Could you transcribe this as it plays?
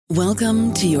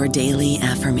Welcome to your daily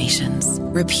affirmations.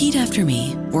 Repeat after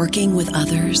me. Working with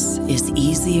others is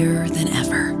easier than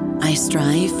ever. I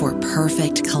strive for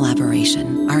perfect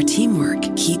collaboration. Our teamwork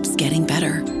keeps getting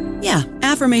better. Yeah,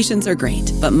 affirmations are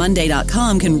great, but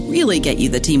Monday.com can really get you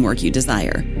the teamwork you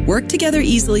desire. Work together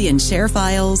easily and share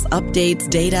files, updates,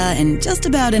 data, and just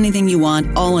about anything you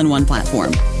want all in one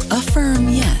platform. Affirm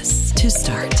yes to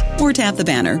start, or tap the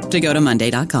banner to go to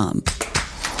Monday.com.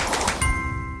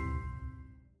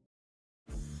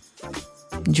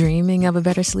 Dreaming of a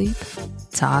better sleep?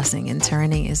 Tossing and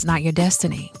turning is not your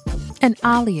destiny. And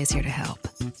Ollie is here to help.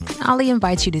 Ollie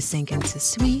invites you to sink into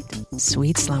sweet,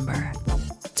 sweet slumber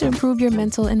to improve your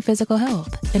mental and physical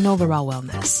health and overall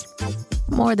wellness.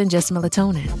 More than just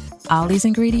melatonin, Ollie's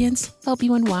ingredients help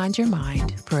you unwind your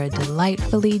mind for a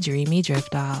delightfully dreamy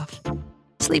drift off.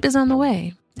 Sleep is on the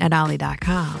way at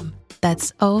Ollie.com.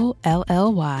 That's OLLY.com.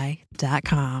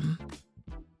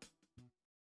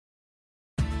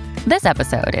 This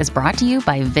episode is brought to you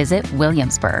by Visit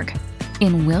Williamsburg.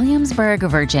 In Williamsburg,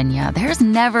 Virginia, there's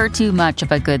never too much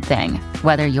of a good thing.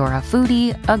 Whether you're a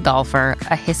foodie, a golfer,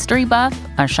 a history buff,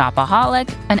 a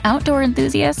shopaholic, an outdoor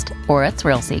enthusiast, or a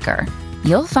thrill seeker,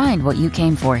 you'll find what you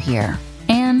came for here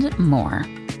and more.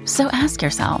 So ask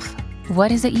yourself,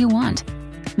 what is it you want?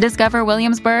 Discover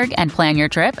Williamsburg and plan your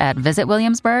trip at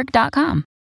visitwilliamsburg.com.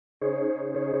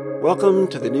 Welcome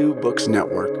to the New Books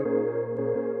Network.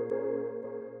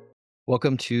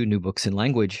 Welcome to New Books in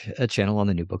Language, a channel on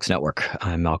the New Books Network.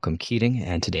 I'm Malcolm Keating,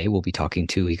 and today we'll be talking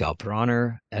to Yigal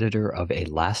Bronner, editor of A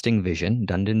Lasting Vision,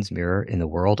 Dandin's Mirror in the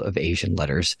World of Asian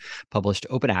Letters, published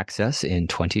open access in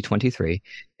 2023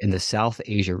 in the South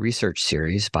Asia Research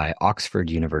Series by Oxford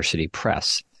University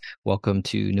Press. Welcome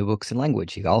to New Books in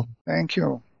Language, Yigal. Thank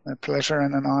you. A pleasure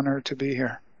and an honor to be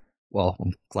here. Well,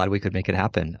 I'm glad we could make it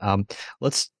happen.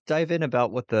 Let's dive in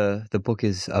about what the book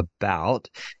is about.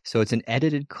 So it's an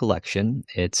edited collection.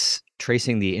 It's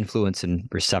tracing the influence and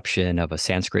reception of a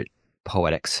Sanskrit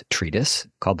poetics treatise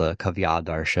called the Kavya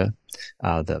Darsha,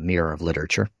 the Mirror of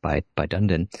Literature by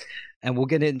Dandin. And we'll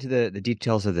get into the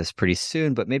details of this pretty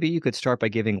soon, but maybe you could start by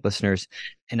giving listeners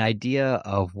an idea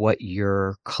of what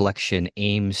your collection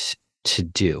aims to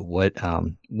do.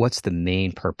 What's the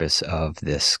main purpose of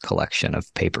this collection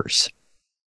of papers?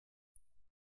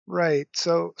 Right.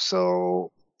 So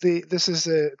this is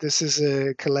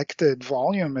a collected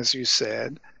volume, as you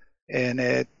said,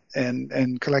 and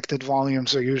collected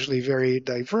volumes are usually very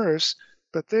diverse.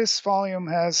 But this volume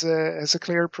has a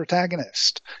clear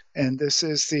protagonist, and this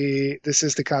is the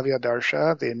Kavya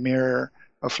Darsha, the Mirror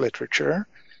of Literature,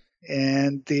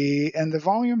 and the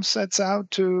volume sets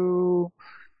out to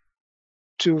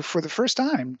for the first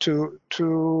time to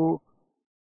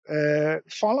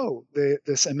follow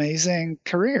this amazing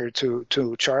career, to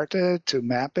chart it, to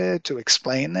map it, to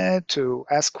explain it, to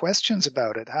ask questions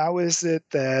about it. How is it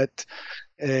that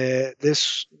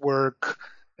this work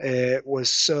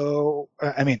was so?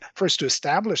 First to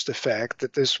establish the fact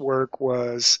that this work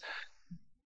was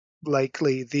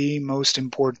likely the most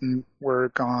important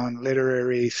work on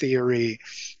literary theory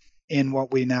in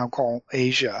what we now call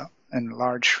Asia, and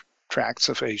large tracts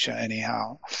of Asia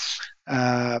anyhow,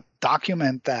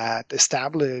 document that,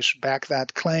 establish, back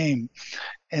that claim,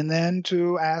 and then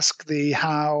to ask the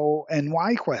how and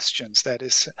why questions. That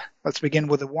is, let's begin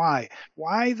with the why.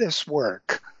 Why this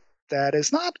work that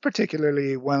is not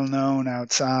particularly well known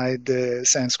outside the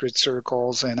Sanskrit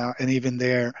circles and even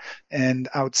there, and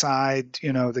outside,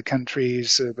 the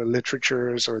countries, the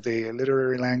literatures or the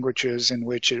literary languages in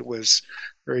which it was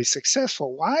very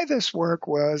successful. Why this work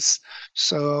was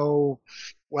so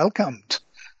welcomed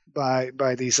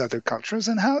by these other cultures,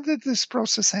 and how did this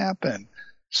process happen?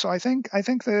 So I think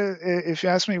if you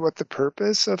ask me what the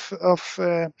purpose of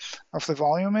the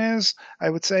volume is, I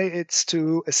would say it's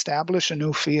to establish a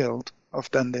new field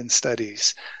of Dandin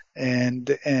studies, and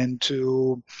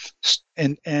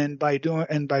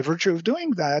by virtue of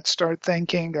doing that, start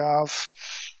thinking of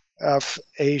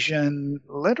Asian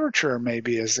literature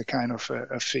maybe as a kind of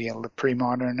a field of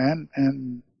pre-modern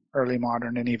and early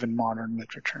modern and even modern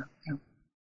literature. Yeah.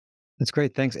 That's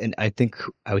great. Thanks. And I think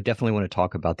I would definitely want to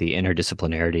talk about the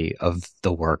interdisciplinarity of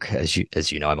the work. As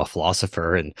you know, I'm a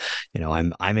philosopher, and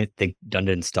I think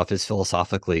Dandin's stuff is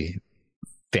philosophically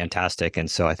fantastic, and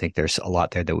so I think there's a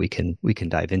lot there that we can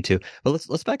dive into. But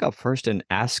let's back up first and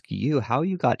ask you how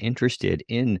you got interested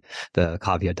in the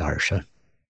Kavya Darsha.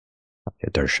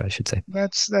 Darsha, I should say.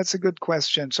 That's a good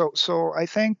question. So I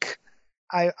think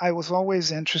I was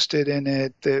always interested in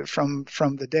it from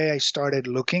the day I started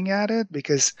looking at it,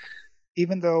 because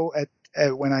even though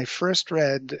when I first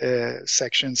read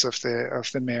sections of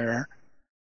the Mirror,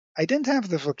 I didn't have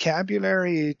the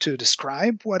vocabulary to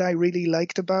describe what I really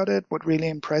liked about it, what really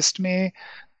impressed me.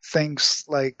 Things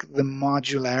like the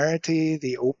modularity,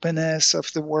 the openness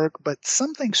of the work, but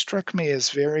something struck me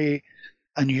as very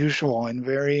unusual and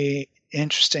very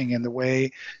interesting in the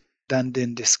way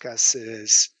Dandin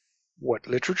discusses what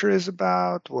literature is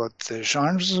about, what the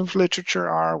genres of literature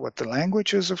are, what the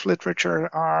languages of literature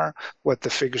are, what the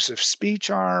figures of speech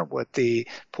are, what the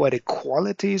poetic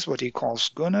qualities, what he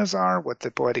calls gunas are, what the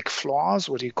poetic flaws,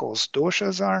 what he calls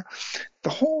doshas are.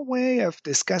 The whole way of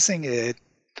discussing it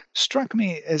struck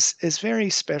me as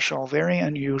very special, very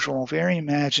unusual, very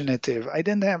imaginative. I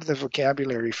didn't have the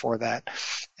vocabulary for that.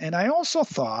 And I also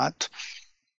thought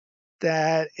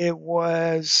that it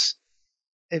was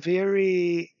a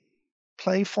very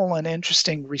playful and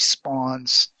interesting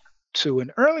response to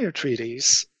an earlier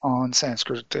treatise on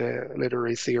Sanskrit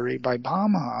literary theory by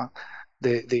Bhama,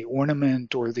 the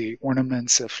ornament or the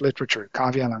ornaments of literature,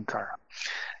 Kavyalankara.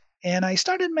 And I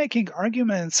started making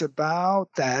arguments about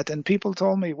that, and people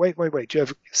told me, wait,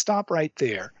 Jeff, stop right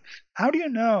there. How do you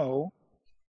know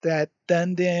that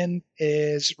Dandin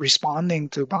is responding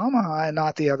to Bhama and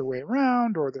not the other way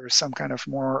around, or there's some kind of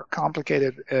more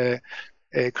complicated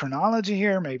chronology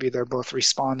here? Maybe they're both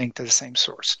responding to the same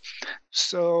source.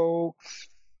 So,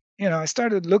 I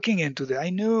started looking into that. I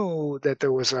knew that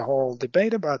there was a whole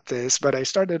debate about this, but I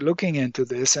started looking into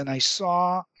this, and I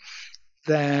saw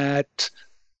that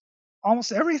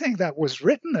almost everything that was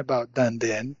written about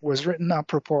Dandin was written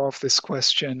apropos of this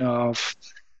question of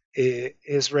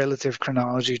his relative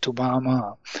chronology to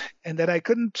Bhama, and that I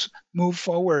couldn't move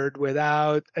forward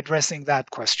without addressing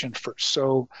that question first.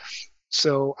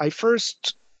 So I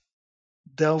first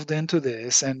delved into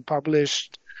this and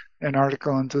published an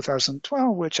article in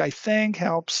 2012, which I think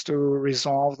helps to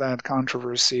resolve that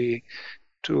controversy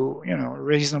to,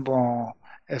 reasonable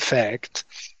effect.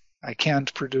 I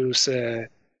can't produce a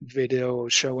video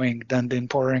showing Dandin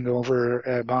poring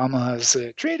over Bhama's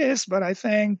treatise, but I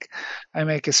think I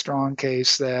make a strong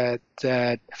case that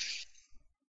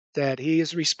he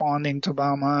is responding to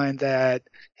Bhama and that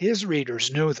his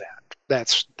readers knew that.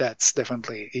 That's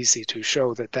definitely easy to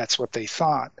show that that's what they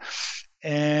thought.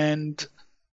 And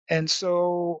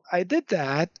so I did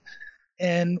that,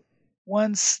 and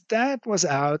once that was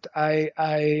out,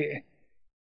 I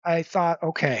thought,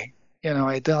 okay,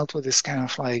 I dealt with this kind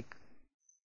of like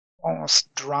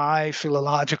almost dry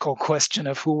philological question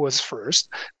of who was first.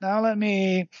 Now let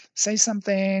me say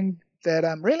something that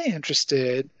I'm really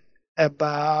interested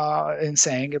in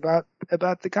saying about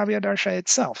the Kavyadarsha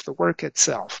itself, the work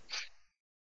itself.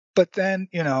 But then,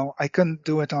 I couldn't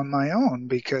do it on my own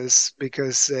because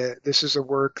this is a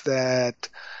work that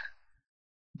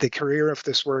the career of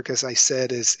this work, as I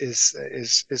said,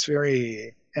 is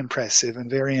very impressive and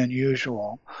very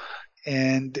unusual.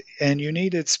 And you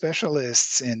needed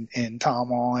specialists in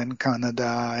Tamil and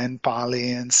Kannada and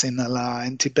Pali and Sinhala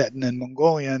and Tibetan and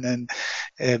Mongolian and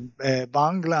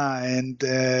Bangla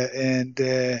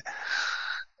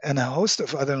and a host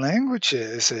of other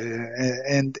languages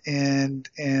and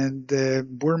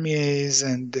Burmese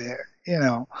and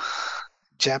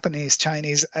Japanese,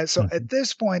 Chinese. So at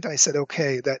this point, I said,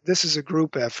 okay, that this is a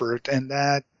group effort, and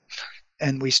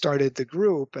we started the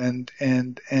group, and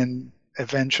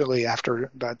eventually,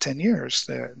 after about 10 years,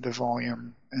 the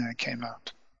volume came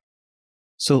out.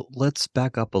 So let's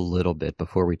back up a little bit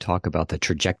before we talk about the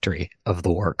trajectory of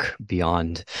the work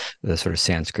beyond the sort of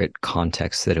Sanskrit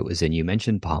context that it was in. You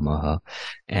mentioned Bhama,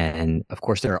 and of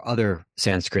course there are other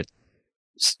Sanskrit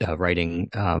writing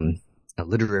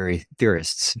literary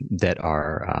theorists that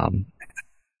are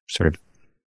sort of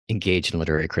engaged in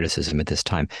literary criticism at this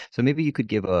time. So maybe you could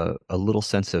give a little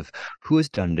sense of who is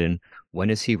Dandin,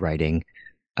 when is he writing,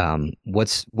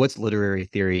 what's literary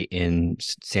theory in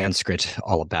Sanskrit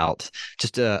all about?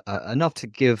 Just enough to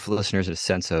give listeners a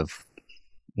sense of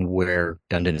where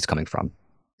Dandin is coming from.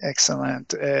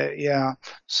 Excellent. Yeah.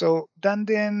 So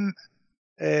Dandin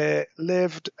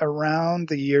lived around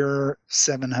the year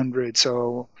 700,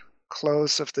 so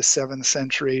close of the 7th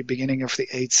century, beginning of the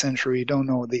 8th century. Don't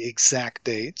know the exact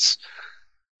dates,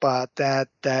 but that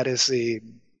is the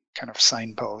kind of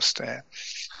signpost.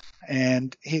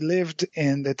 And he lived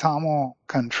in the Tamil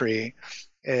country.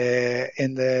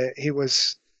 He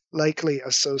was likely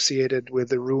associated with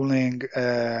the ruling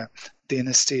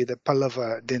dynasty, the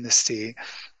Pallava dynasty,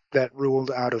 that ruled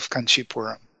out of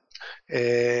Kanchipuram.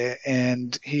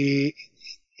 And he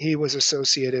was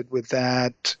associated with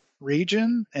that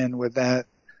region and with that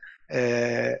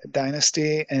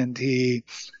dynasty. And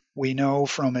we know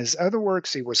from his other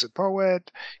works, he was a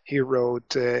poet. He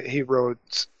wrote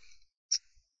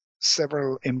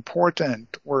several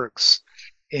important works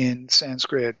in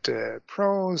Sanskrit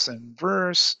prose and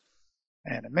verse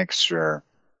and a mixture.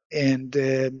 And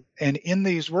in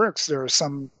these works, there's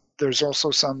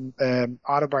also some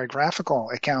autobiographical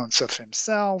accounts of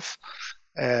himself,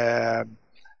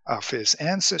 of his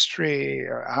ancestry,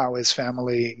 or how his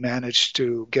family managed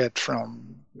to get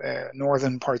from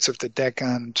northern parts of the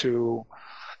Deccan to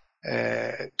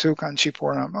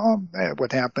Kanchipuram.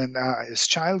 What happened? His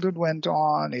childhood went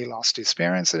on. He lost his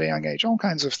parents at a young age. All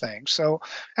kinds of things. So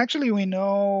actually, we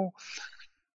know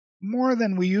more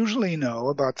than we usually know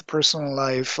about the personal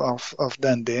life of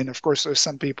Dandin. Of course, there's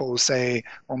some people who say,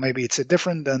 well, maybe it's a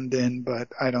different Dandin, but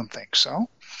I don't think so.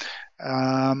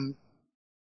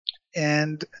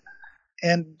 And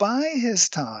by his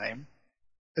time,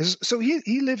 so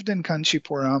he lived in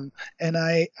Kanchipuram, and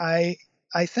I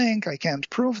think, I can't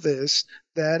prove this,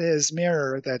 that his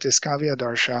mirror, that is Kavya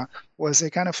Darsha, was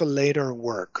a kind of a later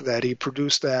work, that he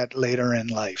produced that later in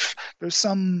life. There's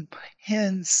some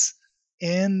hints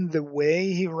in the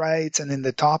way he writes and in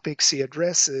the topics he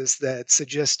addresses that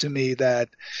suggest to me that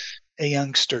a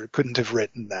youngster couldn't have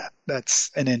written that. That's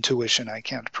an intuition. I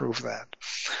can't prove that.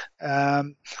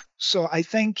 So I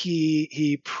think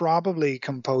he probably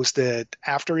composed it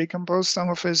after he composed some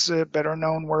of his better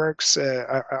known works,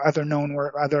 other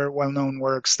well-known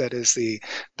works. That is the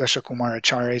Dashakumara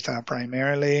Charita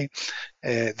primarily,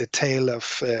 the Tale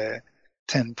of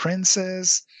 10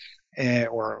 Princes,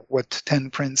 or What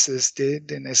 10 Princes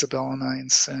Did in Isabel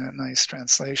Nine's nice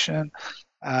translation,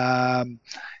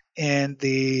 and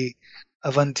the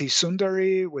Avanti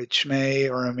Sundari, which may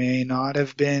or may not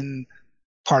have been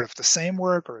part of the same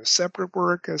work or a separate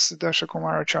work as the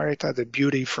Dashakumara Charita, the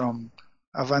beauty from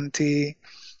Avanti,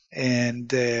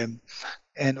 and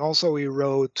also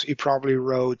he probably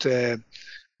wrote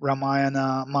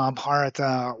Ramayana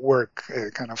Mahabharata work,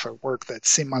 kind of a work that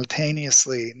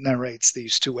simultaneously narrates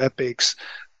these two epics,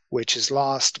 which is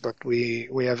lost, but we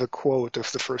have a quote of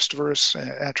the first verse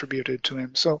attributed to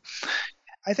him. So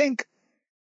I think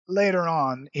later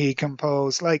on he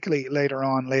composed,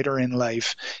 later in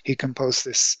life, he composed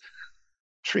this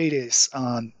treatise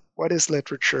on what is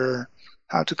literature,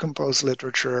 how to compose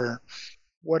literature,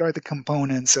 what are the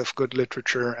components of good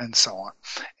literature, and so on.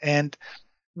 And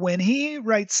when he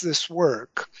writes this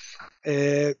work,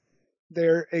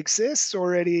 there exists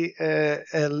already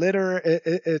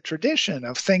a tradition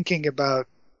of thinking about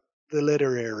the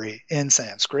literary in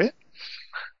Sanskrit.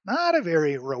 Not a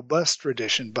very robust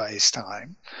tradition by his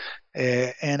time.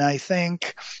 And I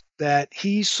think that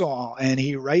he saw, and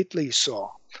he rightly saw,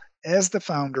 as the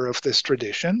founder of this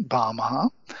tradition,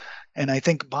 Bhamaha, and I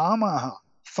think Bhamaha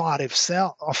thought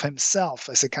of himself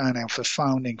as a kind of a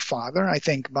founding father. I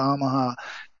think Bhamaha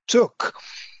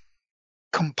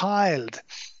compiled,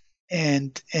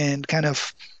 and kind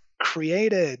of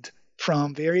created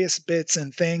from various bits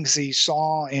and things he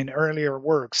saw in earlier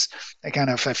works a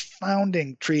kind of a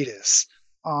founding treatise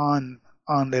on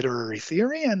literary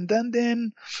theory. And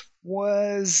Dandin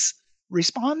was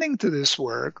responding to this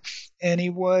work, and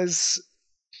he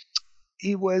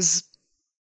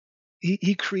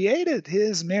created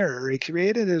his mirror, he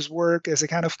created his work as a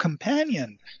kind of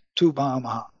companion to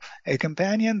Bhamaha, a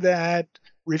companion that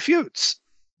refutes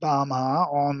Bhamaha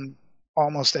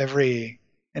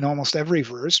in almost every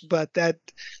verse, but that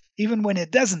even when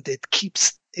it doesn't,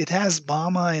 it has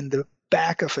Bhamaha in the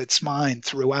back of its mind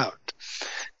throughout.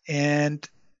 And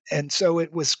so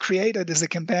it was created as a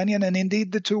companion, and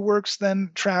indeed the two works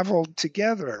then traveled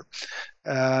together.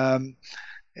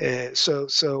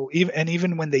 So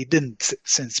even when they didn't,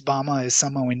 since Bhamaha is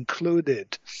somehow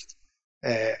included,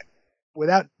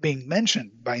 without being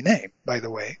mentioned by name, by the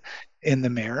way, in the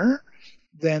mirror,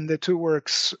 then the two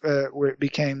works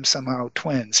became somehow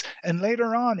twins. And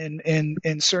later on,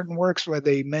 in certain works where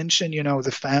they mention,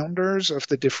 the founders of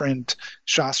the different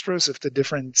shastras, of the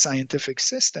different scientific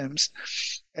systems,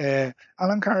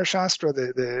 Alankara Shastra,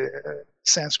 the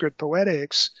Sanskrit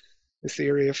poetics, the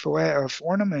theory of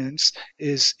ornaments,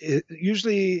 is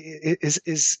usually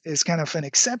kind of an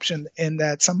exception, in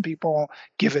that some people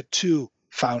give it two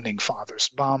founding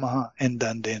fathers, Bhamaha and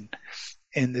Dandin,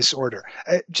 in this order.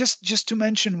 Just to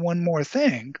mention one more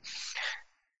thing,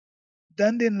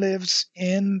 Dandin lives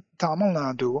in Tamil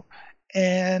Nadu,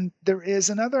 and there is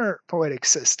another poetic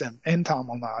system in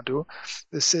Tamil Nadu,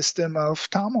 the system of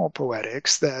Tamil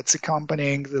poetics, that's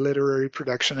accompanying the literary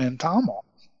production in Tamil.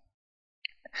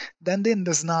 Dandin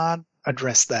does not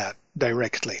address that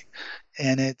directly,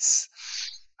 and it's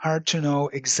hard to know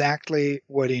exactly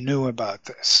what he knew about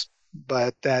this.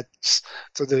 But I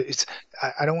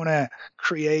don't want to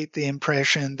create the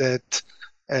impression that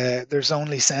there's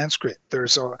only Sanskrit.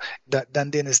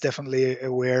 Dandin is definitely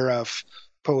aware of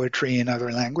poetry in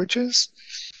other languages,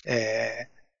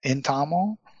 in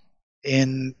Tamil,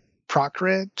 in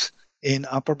Prakrit, in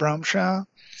Upper Brahmsha,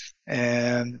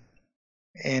 and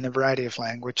in a variety of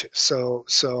languages.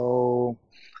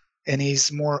 And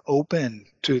he's more open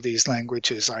to these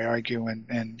languages, I argue,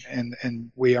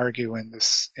 and we argue in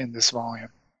this volume.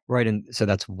 Right, and so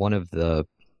that's one of the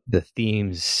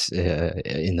themes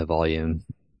in the volume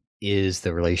is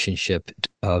the relationship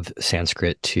of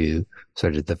Sanskrit to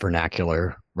sort of the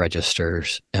vernacular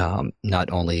registers,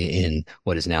 not only in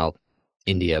what is now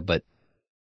India, but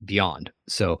beyond.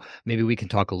 So maybe we can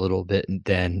talk a little bit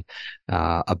then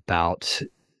about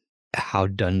how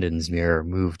Dandin's mirror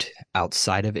moved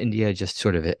outside of India, just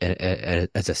sort of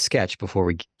as a sketch before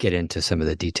we get into some of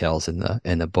the details in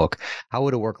the book. How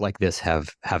would a work like this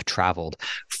have traveled,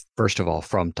 first of all,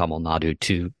 from Tamil Nadu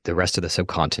to the rest of the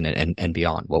subcontinent and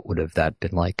beyond? What would have that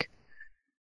been like?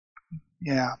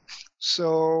 Yeah.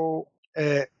 So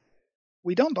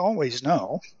we don't always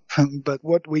know, but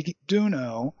what we do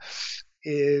know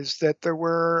is that there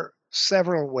were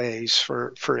several ways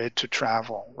for it to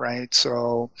travel, right?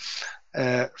 So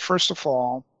first of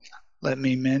all, let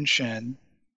me mention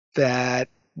that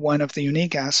one of the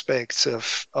unique aspects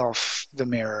of the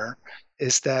mirror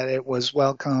is that it was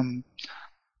welcomed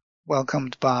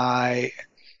by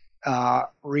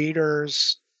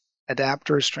readers,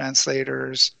 adapters,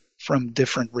 translators from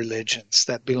different religions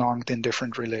that belonged in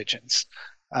different religions.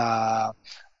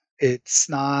 It's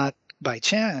not by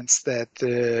chance that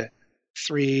the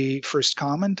three first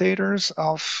commentators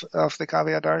of the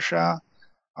Kavyadarsha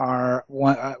are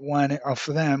one of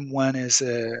them. One is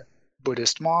a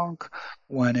Buddhist monk,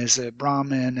 one is a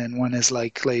Brahmin, and one is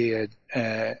likely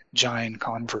a Jain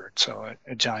convert, so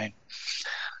a Jain.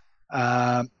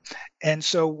 And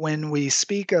so when we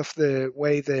speak of the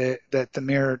way that the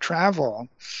mirror travel,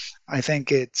 I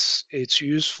think it's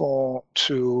useful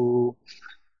to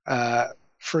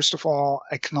first of all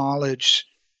acknowledge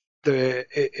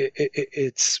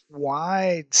it's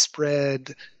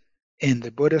widespread in the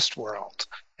Buddhist world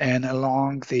and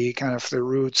along the kind of the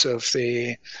roots of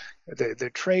the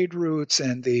trade routes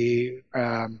and the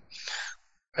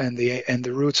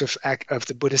roots of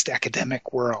the Buddhist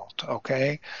academic world.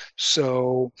 Okay,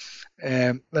 so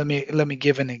let me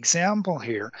give an example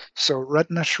here. So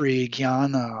Ratna Shri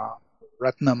Jnana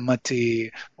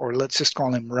Ratnamati, or let's just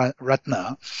call him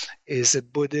Ratna, is a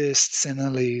Buddhist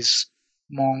Sinhalese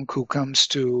monk who comes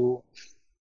to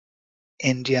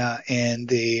India in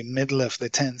the middle of the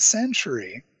 10th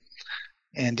century,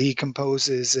 and he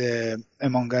composes,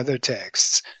 among other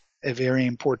texts, a very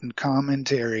important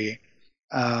commentary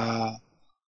on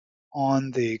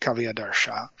the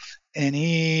Kavyadarsha. And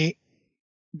he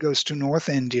goes to North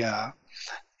India,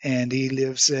 and he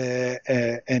leaves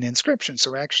an inscription.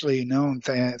 So actually known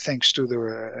thanks to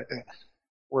the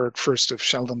work first of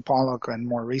Sheldon Pollock and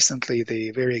more recently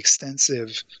the very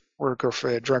extensive work of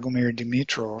Dragomir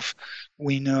Dimitrov,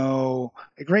 we know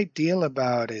a great deal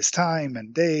about his time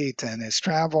and date and his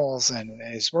travels and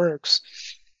his works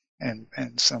and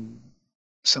some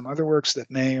other works that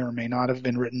may or may not have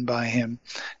been written by him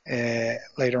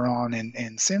later on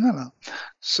in Sinhala.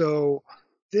 So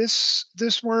this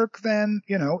work then,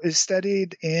 is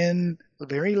studied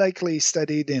very likely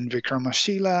studied in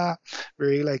Vikramashila,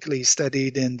 very likely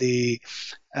studied in the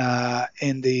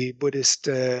Buddhist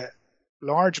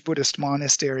large Buddhist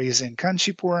monasteries in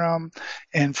Kanchipuram,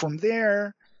 and from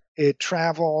there it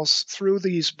travels through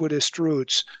these Buddhist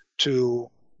routes to,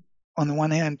 on the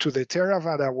one hand, to the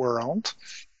Theravada world,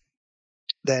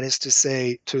 that is to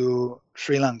say, to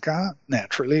Sri Lanka,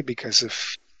 naturally, because of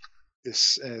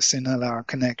this Sinhala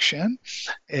connection,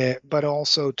 but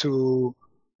also to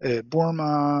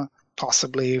Burma,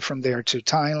 possibly from there to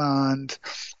Thailand,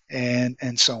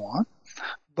 and so on.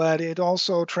 But it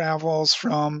also travels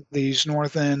from these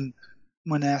northern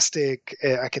monastic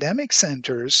academic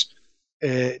centers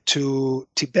to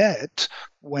Tibet,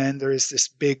 when there is this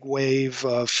big wave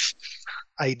of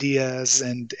ideas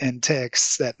and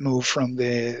texts that move from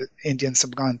the Indian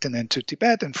subcontinent to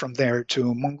Tibet, and from there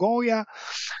to Mongolia.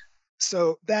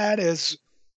 So that is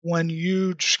one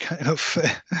huge kind of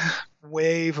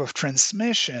wave of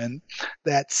transmission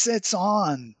that sits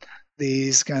on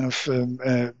these kind of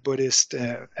Buddhist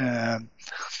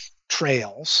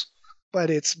trails, but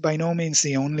it's by no means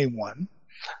the only one.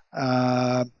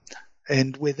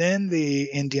 And within the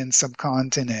Indian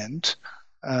subcontinent,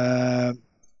 there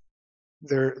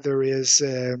is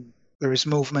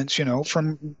movements,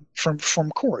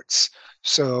 from courts.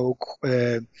 So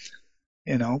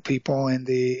people in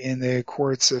the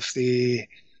courts of the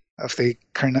the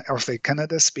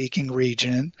Kannada-speaking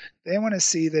region. They want to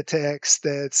see the text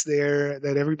that's there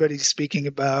that everybody's speaking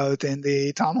about in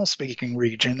the Tamil-speaking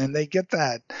region, and they get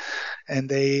that, and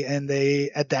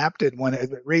they adapted one.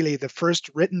 Really, the first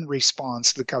written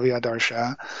response to the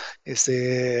Kavyadarsha is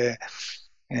the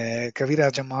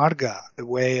Kaviraja Marga, the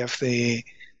way of the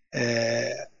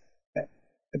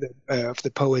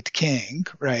poet king,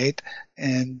 right?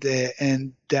 And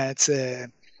that's a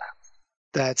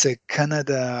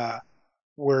Kannada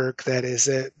work that is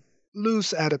a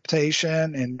loose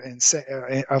adaptation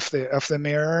of the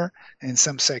mirror. In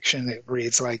some sections it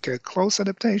reads like a close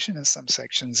adaptation. In some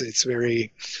sections it's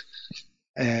very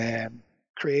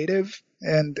creative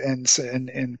and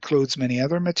includes many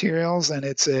other materials. And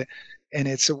it's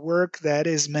a work that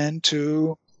is meant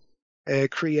to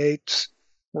create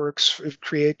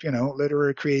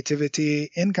literary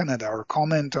creativity in Kannada, or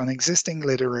comment on existing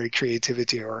literary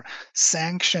creativity, or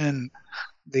sanction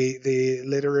the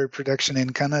literary production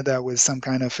in Kannada with some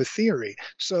kind of a theory.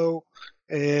 So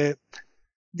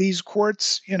these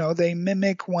courts, they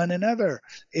mimic one another.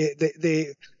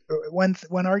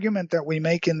 One argument that we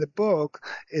make in the book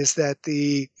is that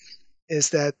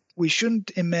we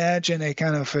shouldn't imagine a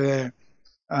kind of a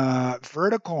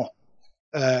vertical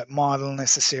model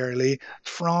necessarily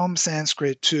from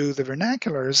Sanskrit to the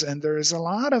vernaculars, and there is a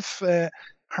lot of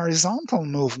horizontal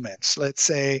movements, let's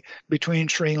say between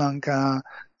Sri Lanka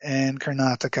and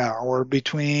Karnataka, or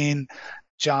between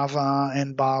Java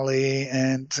and Bali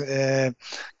and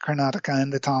Karnataka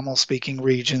and the Tamil-speaking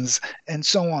regions, and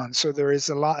so on. So there is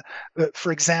a lot.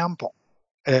 For example,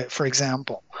 I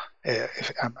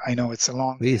know it's a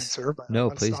long answer, but no,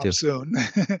 I'll please stop do. soon.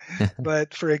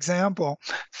 But for example,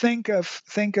 think of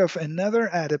another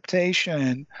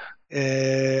adaptation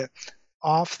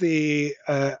off the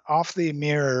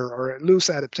mirror, or a loose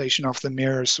adaptation of the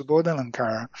mirror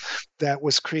Subodhalankara, that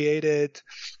was created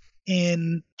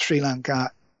in Sri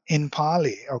Lanka in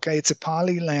Pali. Okay, it's a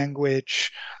Pali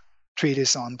language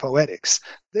treatise on poetics.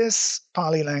 This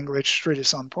Pali language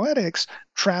treatise on poetics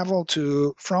traveled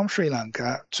from Sri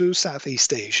Lanka to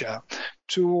Southeast Asia,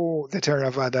 to the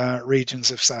Theravada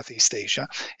regions of Southeast Asia,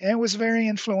 and was very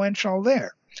influential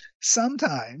there.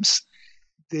 Sometimes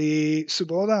the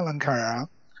Subodhalankara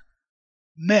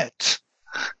met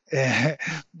the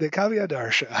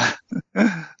Kavyadarsha,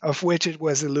 of which it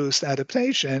was a loose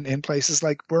adaptation, in places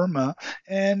like Burma,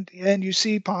 and you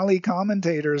see Pali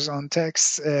commentators on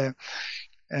texts in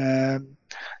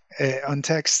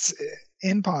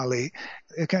Pali.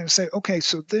 They kind of say, okay,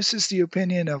 so this is the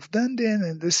opinion of Dandin,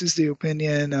 and this is the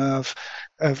opinion of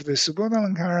the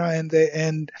Subodhalankara,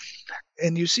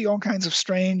 and you see all kinds of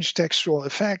strange textual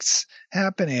effects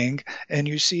happening, and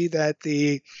you see that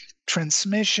the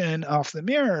transmission of the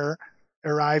mirror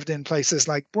arrived in places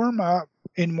like Burma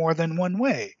in more than one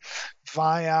way,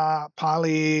 via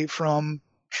Pali from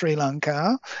Sri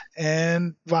Lanka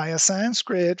and via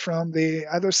Sanskrit from the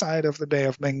other side of the Bay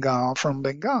of Bengal, from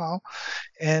Bengal,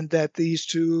 and that these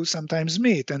two sometimes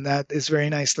meet, and that is very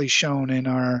nicely shown in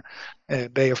our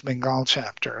Bay of Bengal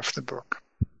chapter of the book.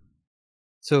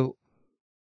 So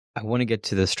I want to get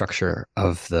to the structure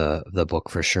of the book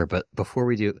for sure, but before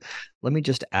we do, let me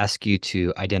just ask you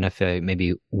to identify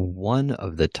maybe one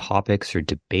of the topics or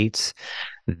debates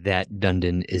that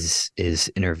Dandin is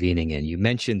intervening in. You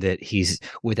mentioned that he's,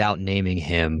 without naming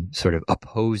him, sort of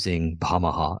opposing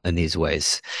Bhamaha in these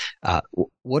ways.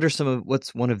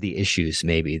 What's one of the issues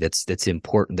maybe that's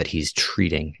important that he's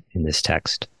treating in this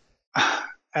text?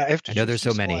 I know there's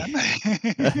so many.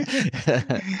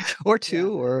 Or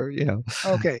two, yeah.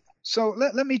 Okay, so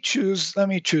let me choose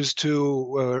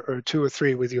two or two or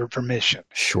three with your permission.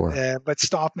 Sure. But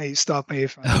stop me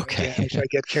if I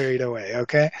get carried away.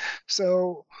 Okay,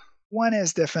 so one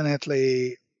is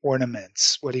definitely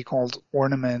ornaments, what he called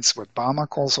ornaments, what Bama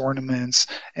calls ornaments,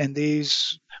 and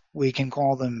these we can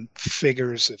call them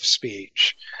figures of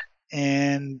speech.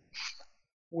 And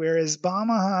whereas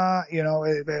Bama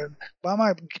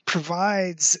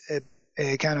provides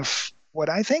a kind of, what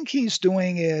I think he's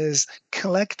doing is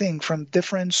collecting from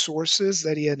different sources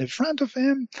that he had in front of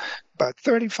him, about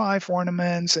 35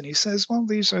 ornaments, and he says, well,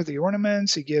 these are the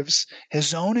ornaments. He gives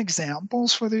his own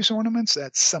examples for these ornaments.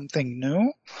 That's something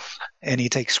new, and he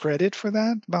takes credit for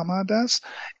that, Bama does.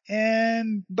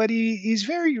 But he's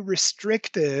very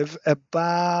restrictive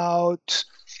about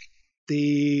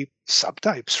the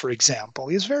subtypes, for example.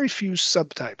 He has very few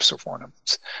subtypes of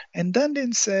ornaments. And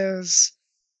Dandin says,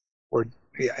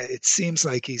 it seems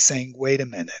like he's saying, wait a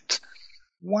minute,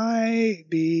 why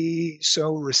be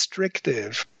so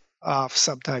restrictive of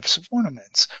subtypes of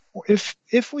ornaments.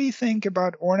 If we think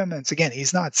about ornaments, again,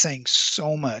 he's not saying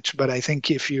so much, but I think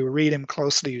if you read him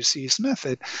closely, you see his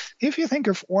method. If you think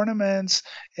of ornaments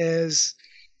as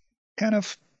kind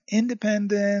of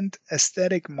independent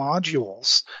aesthetic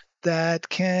modules that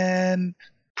can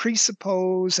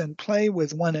presuppose and play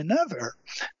with one another,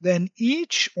 then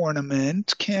each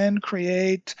ornament can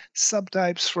create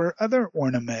subtypes for other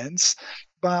ornaments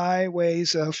by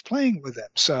ways of playing with them.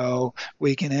 So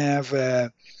we can have,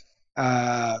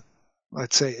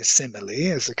 let's say, a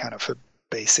simile as a kind of a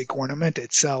basic ornament,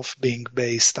 itself being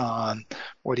based on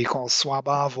what he calls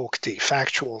swabhavukti,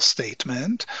 factual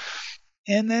statement.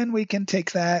 And then we can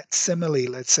take that simile,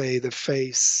 let's say the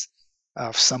face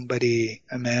of somebody,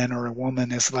 a man or a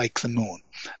woman, is like the moon.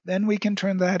 Then we can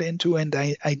turn that into an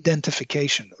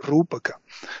identification, rupaka,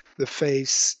 the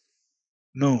face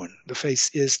moon. The face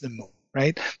is the moon,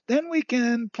 right? Then we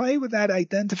can play with that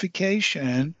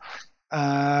identification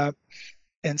and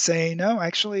say, no,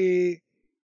 actually,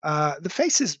 the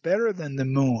face is better than the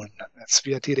moon. That's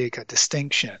Vyatireka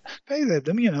distinction.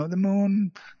 The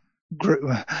moon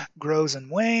grows and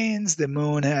wanes. The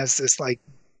moon has this like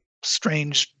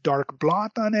strange dark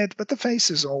blot on it, but the face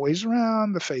is always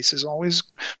round. The face is always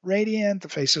radiant. The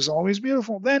face is always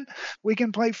beautiful. Then we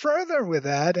can play further with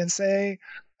that and say,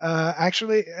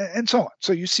 actually, and so on.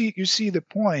 So you see the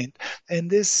point, and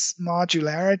this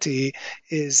modularity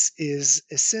is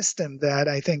a system that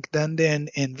I think Dandin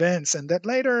invents, and that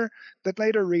later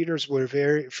readers were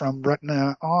from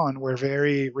Ratna on were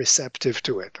very receptive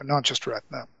to it. Not just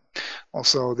Ratna,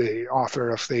 also the author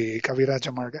of the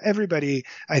Kaviraja Marga. Everybody,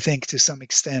 I think, to some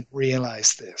extent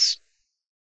realized this.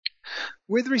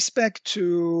 With respect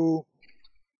to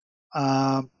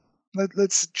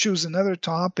let's choose another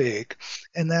topic,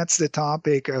 and that's the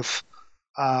topic of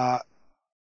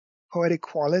poetic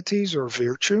qualities or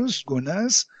virtues,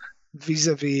 gunas,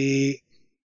 vis-a-vis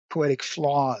poetic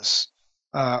flaws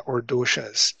or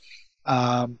doshas.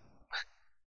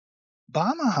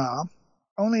 Bhamaha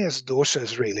only has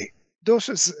doshas, really.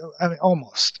 Doshas, I mean,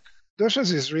 almost.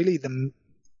 Doshas is really an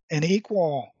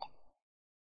equal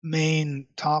main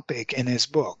topic in his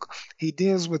book. He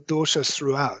deals with doshas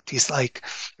throughout. He's like,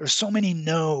 there's so many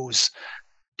no's,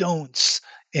 don'ts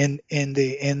in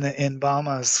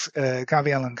Bhama's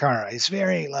Kavya Alankara. He's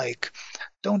very like,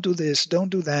 don't do this, don't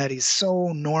do that. He's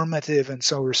so normative and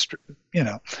so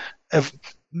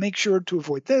make sure to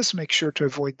avoid this, make sure to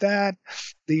avoid that.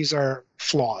 These are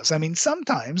flaws. I mean,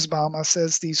 sometimes Bhama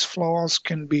says these flaws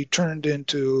can be turned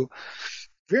into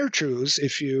virtues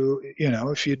if you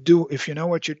know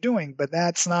what you're doing, but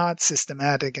that's not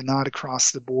systematic and not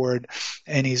across the board,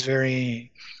 and he's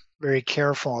very, very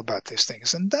careful about these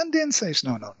things. And Dandin says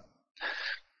no.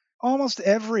 Almost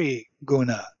every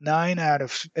guna,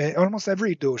 almost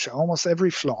every dosha, almost every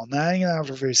flaw, 9 out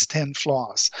of his 10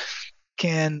 flaws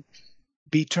can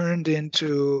be turned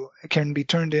into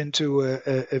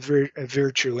a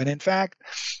virtue. And in fact,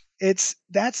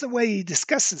 that's the way he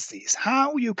discusses these,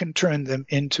 how you can turn them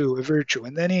into a virtue.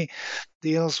 And then he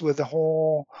deals with the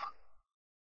whole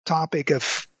topic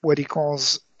of what he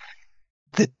calls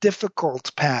the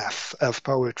difficult path of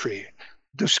poetry,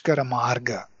 dushkara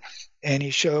marga. And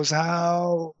he shows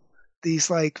how these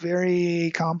like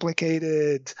very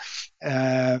complicated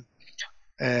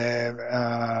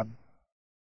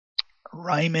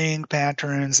rhyming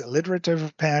patterns,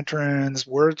 alliterative patterns,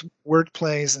 word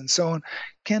plays, and so on,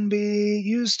 can be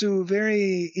used to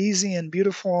very easy and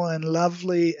beautiful and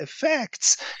lovely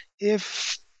effects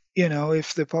if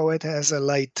the poet has a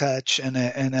light touch and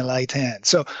a light hand.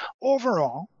 So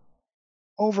overall,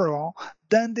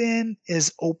 Dandin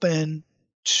is open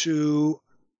to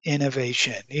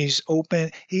innovation. He's open.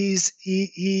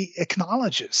 He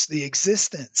acknowledges the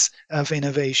existence of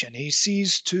innovation. He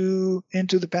sees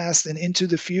into the past and into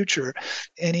the future,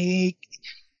 and he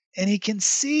can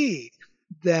see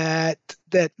that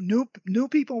new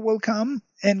people will come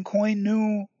and coin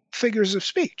new figures of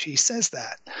speech. He says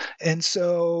that, and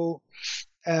so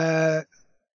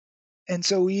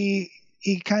he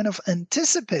kind of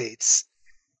anticipates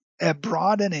a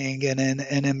broadening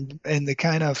and the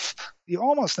kind of, he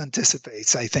almost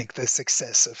anticipates, I think, the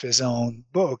success of his own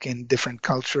book in different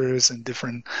cultures and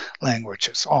different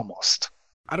languages, almost.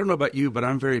 I don't know about you, but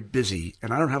I'm very busy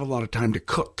and I don't have a lot of time to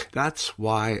cook. That's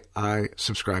why I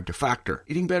subscribe to Factor.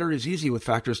 Eating better is easy with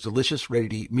Factor's delicious,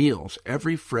 ready-to-eat meals.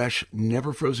 Every fresh,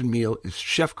 never frozen meal is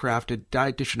chef-crafted,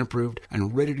 dietitian approved,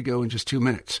 and ready to go in just 2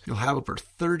 minutes. You'll have over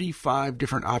 35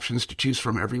 different options to choose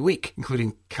from every week,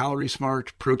 including Calorie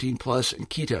Smart, Protein Plus, and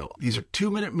Keto. These are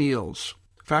 2-minute meals.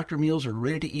 Factor meals are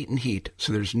ready to eat and heat,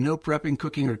 so there's no prepping,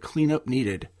 cooking, or cleanup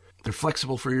needed. They're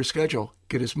flexible for your schedule.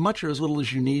 Get as much or as little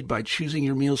as you need by choosing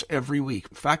your meals every week.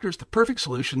 Factor is the perfect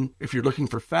solution if you're looking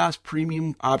for fast,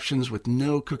 premium options with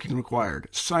no cooking required.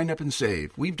 Sign up and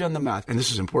save. We've done the math, and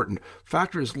this is important.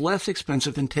 Factor is less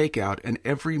expensive than takeout, and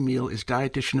every meal is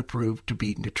dietitian approved to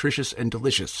be nutritious and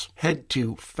delicious. Head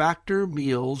to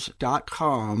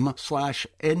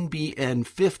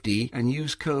factormeals.com/NBN50 and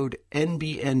use code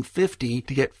NBN50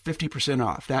 to get 50%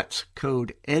 off. That's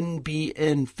code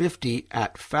NBN50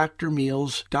 at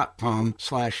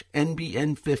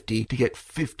factormeals.com/NBN50 to get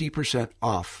 50%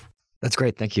 off. That's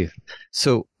great. Thank you.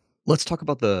 So let's talk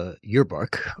about your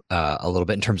book a little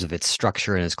bit in terms of its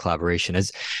structure and its collaboration.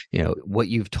 As you know, what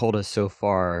you've told us so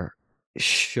far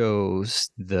shows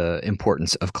the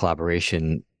importance of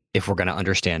collaboration if we're going to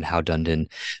understand how Dandin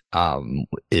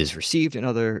is received in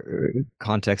other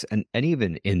contexts, and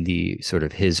even in the sort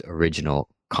of his original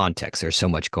context. There's so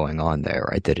much going on there,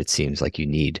 right, that it seems like you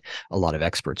need a lot of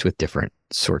experts with different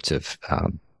sorts of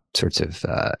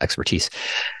expertise.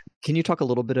 Can you talk a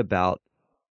little bit about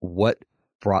what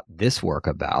brought this work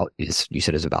about? You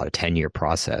said it's about a 10-year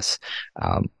process.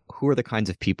 Who are the kinds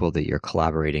of people that you're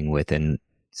collaborating with, and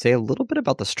say a little bit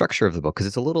about the structure of the book, because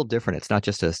it's a little different. It's not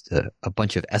just a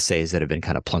bunch of essays that have been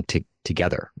kind of plunked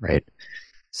together, right?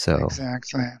 So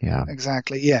exactly. Yeah.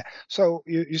 Exactly. Yeah. So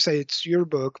you say it's your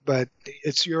book, but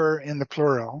it's your in the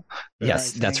plural.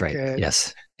 Yes, that's right.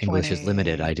 Yes. English is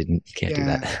limited. Can't do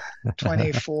that.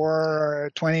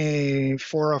 24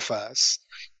 of us.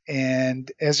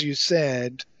 And as you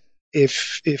said,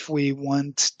 if we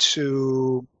want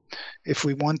to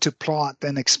plot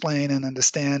and explain and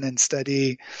understand and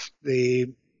study the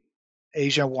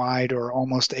Asia-wide or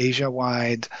almost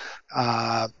Asia-wide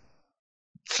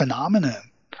phenomenon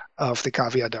of the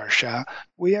Kavya Darsha,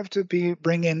 we have to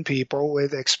bring in people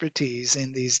with expertise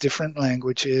in these different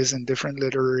languages and different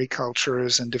literary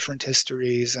cultures and different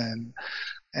histories and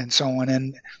so on.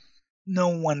 And no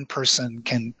one person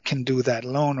can do that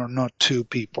alone, or not two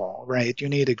people, right? You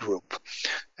need a group.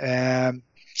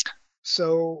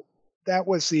 So that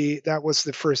was the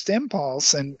first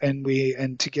impulse, and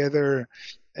together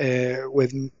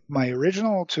with my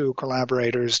original two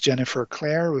collaborators, Jennifer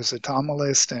Clare, who was a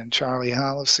Tamilist, and Charlie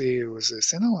Hallisey, who was a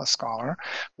Sinhala scholar,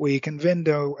 we convened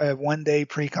a one-day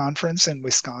pre-conference in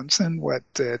Wisconsin.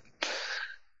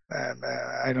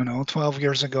 I don't know, 12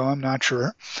 years ago, I'm not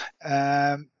sure.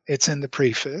 It's in the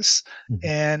preface.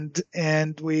 Mm-hmm.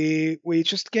 And we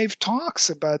just gave talks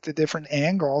about the different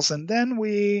angles, and then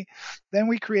we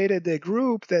created a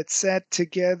group that sat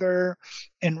together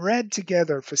and read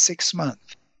together for 6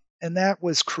 months. And that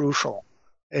was crucial.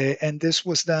 And this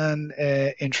was done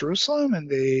in Jerusalem in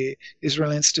the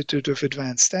Israel Institute of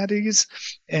Advanced Studies.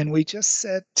 And we just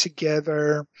sat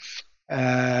together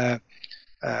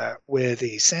with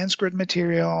the Sanskrit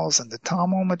materials and the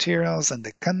Tamil materials and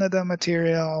the Kannada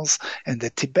materials and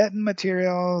the Tibetan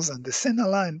materials and the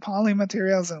Sinhala and Pali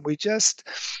materials. And we just,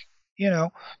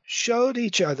 showed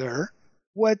each other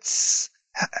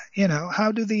how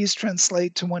do these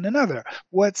translate to one another?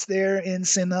 What's there in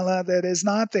Sinhala that is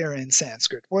not there in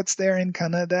Sanskrit? What's there in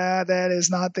Kannada that is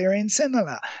not there in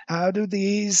Sinhala? How do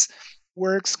these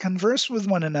works converse with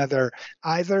one another,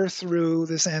 either through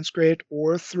the Sanskrit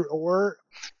or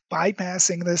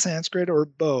bypassing the Sanskrit, or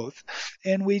both?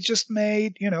 And we just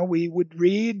made, we would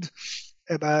read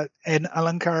about an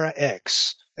alankara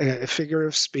X, a figure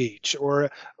of speech,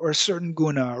 or a certain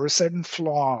guna, or a certain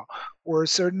flaw, or a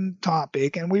certain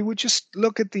topic, and we would just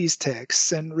look at these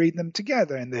texts and read them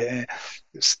together. And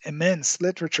there's immense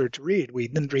literature to read. We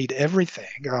didn't read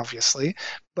everything, obviously,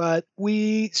 but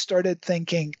we started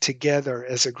thinking together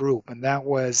as a group, and that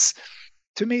was,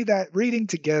 to me, that reading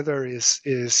together is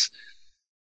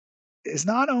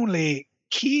not only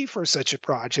key for such a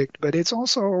project, but it's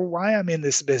also why I'm in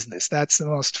this business. That's the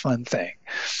most fun thing.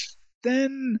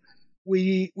 Then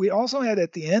we also had,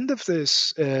 at the end of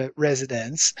this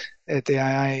residence at the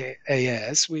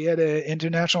IIAS, we had an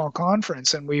international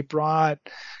conference, and we brought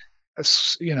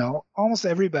almost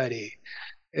everybody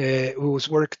who's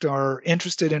worked or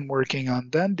interested in working on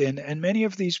Dandin. And many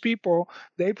of these people,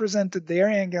 they presented their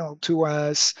angle to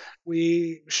us.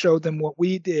 We showed them what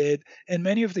we did, and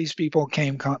many of these people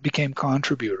became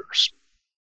contributors.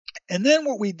 And then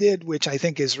what we did, which I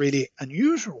think is really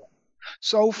unusual,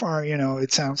 so far,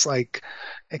 it sounds like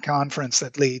a conference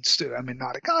that leads to,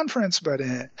 not a conference, but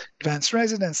an advanced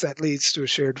residence that leads to a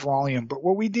shared volume. But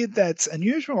what we did that's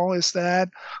unusual is that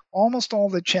almost all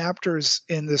the chapters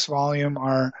in this volume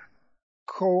are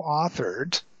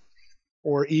co-authored,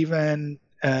 or even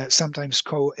sometimes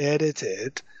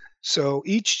co-edited. So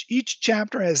each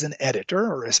chapter has an editor,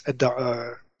 or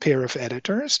a pair of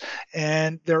editors,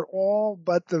 and they're all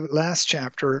but the last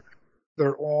chapter,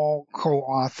 They're all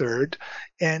co-authored,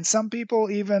 and some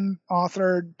people even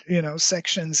authored,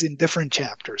 sections in different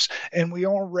chapters. And we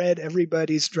all read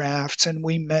everybody's drafts, and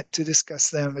we met to discuss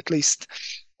them, at least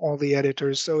all the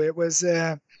editors. So it was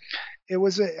an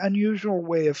unusual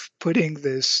way of putting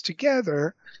this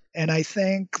together, and I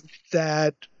think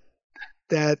that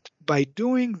by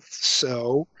doing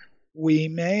so, we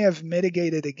may have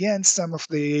mitigated against some of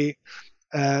the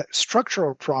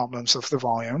structural problems of the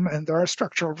volume. And there are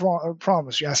structural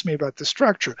problems. You asked me about the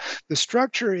structure. The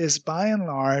structure is by and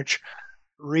large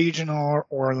regional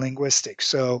or linguistic.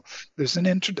 So there's an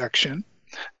introduction.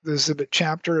 There's a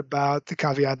chapter about the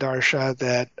Kavya Darsha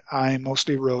that I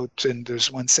mostly wrote, and there's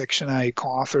one section I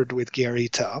co-authored with Gary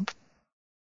Tubb.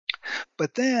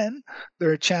 But then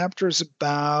there are chapters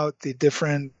about the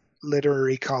different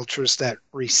literary cultures that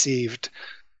received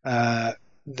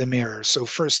the mirror. So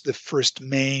the first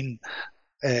main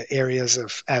areas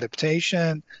of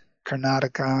adaptation: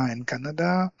 Karnataka and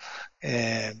Kannada,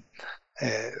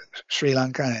 Sri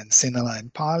Lanka and Sinhala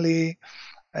and Pali,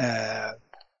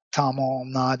 Tamil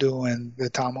Nadu and the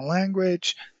Tamil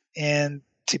language, and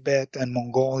Tibet and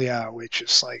Mongolia, which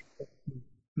is like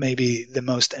maybe the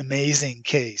most amazing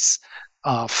case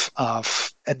of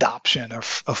adoption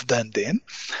of Dandin.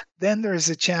 Then there's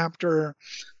a chapter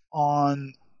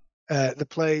on the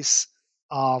place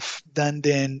of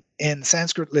Dandin in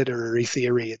Sanskrit literary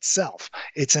theory itself.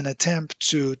 It's an attempt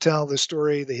to tell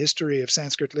the history of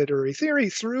Sanskrit literary theory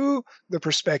through the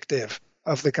perspective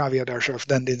of the Kavya Darsha of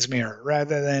Dandin's mirror,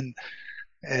 rather than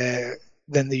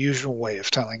the usual way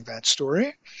of telling that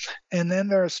story. And then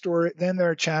there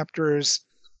are chapters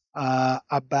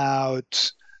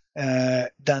about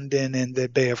Dandin in the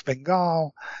Bay of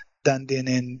Bengal, Dandin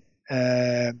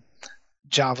in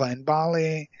Java and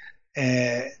Bali,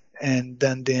 and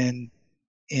Dandin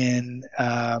in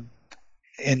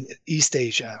East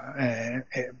Asia.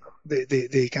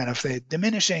 The kind of the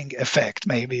diminishing effect,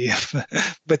 maybe,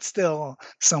 but still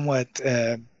somewhat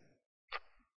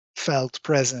felt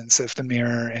presence of the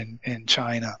mirror in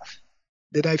China.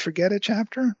 Did I forget a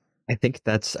chapter? I think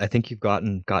you've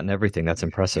gotten everything. That's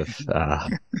impressive.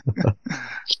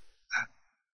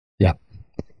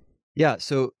 Yeah.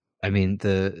 So, I mean,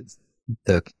 the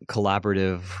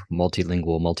collaborative,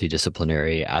 multilingual,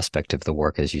 multidisciplinary aspect of the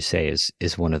work, as you say,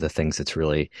 is one of the things that's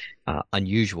really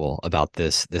unusual about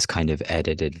this kind of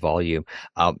edited volume.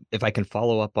 If I can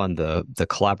follow up on the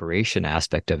collaboration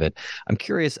aspect of it, I'm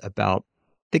curious about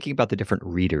thinking about the different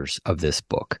readers of this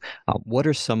book. What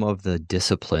are some of the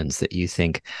disciplines that you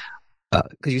think?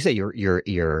 Because you say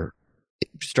you're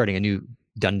starting a new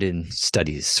Dandin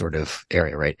studies sort of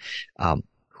area, right?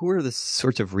 Who are the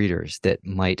sorts of readers that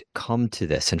might come to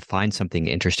this and find something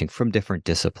interesting from different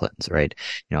disciplines, right?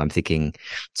 I'm thinking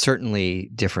certainly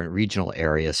different regional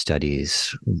area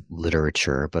studies,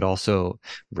 literature, but also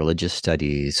religious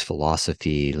studies,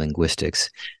 philosophy,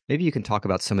 linguistics. Maybe you can talk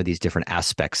about some of these different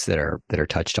aspects that are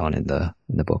touched on in the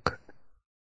book.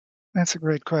 That's a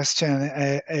great question.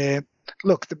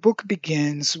 Look, the book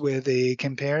begins with a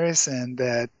comparison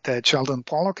that Sheldon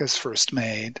Pollock has first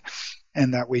made,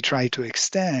 and that we try to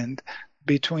extend,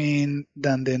 between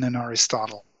Dandin and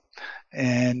Aristotle.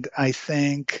 And I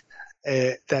think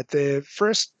that the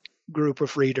first group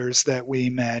of readers that we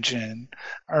imagine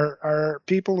are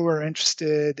people who are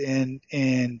interested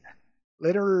in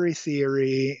literary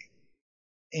theory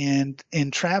and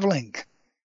in traveling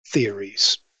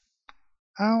theories.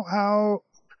 How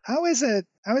is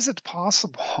it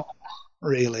possible,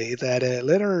 really, that a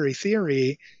literary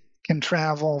theory can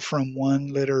travel from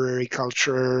one literary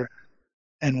culture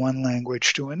and one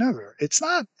language to another? It's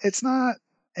not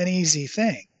an easy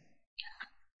thing.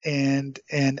 And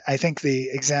I think the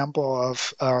example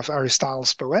of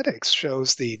Aristotle's Poetics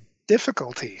shows the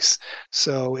difficulties.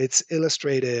 So it's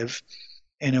illustrative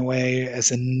in a way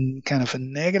as a kind of a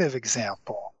negative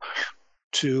example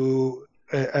to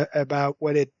about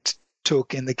what it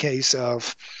took in the case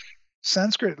of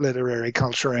Sanskrit literary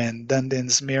culture, and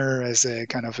Dandin's mirror as a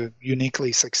kind of a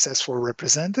uniquely successful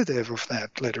representative of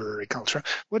that literary culture.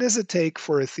 What does it take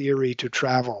for a theory to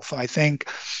travel? So I think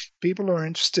people who are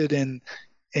interested in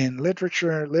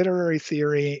literature, literary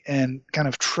theory, and kind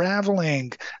of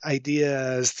traveling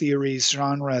ideas, theories,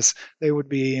 genres, they would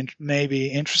be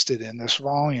maybe interested in this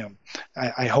volume.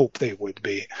 I hope they would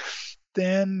be.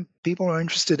 Then people are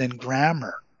interested in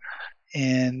grammar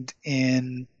and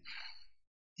in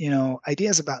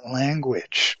ideas about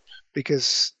language,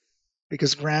 because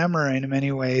grammar in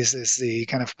many ways is the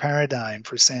kind of paradigm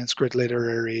for Sanskrit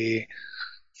literary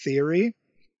theory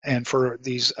and for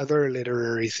these other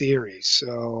literary theories.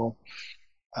 So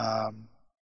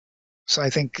I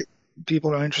think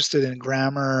people are interested in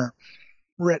grammar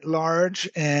writ large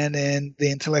and in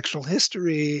the intellectual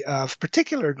history of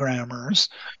particular grammars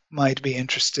might be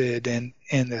interested in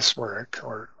this work,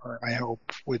 or I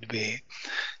hope would be.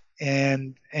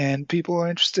 And people are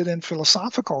interested in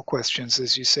philosophical questions,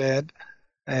 as you said,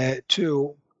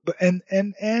 too. But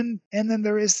and then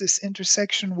there is this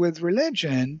intersection with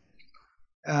religion,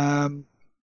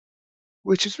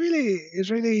 which is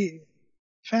really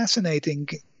fascinating.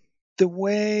 The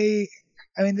way,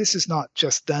 I mean, this is not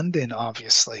just Dandin,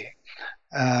 obviously,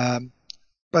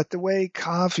 but the way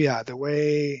kavya, the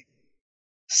way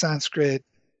Sanskrit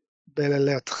belles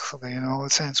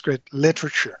lettres, Sanskrit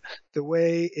literature, the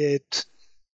way it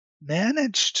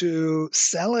managed to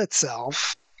sell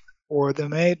itself, or the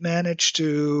way it managed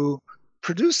to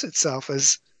produce itself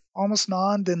as almost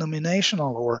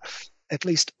non-denominational, or at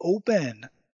least open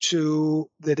to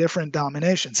the different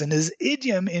dominations, and this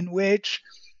idiom in which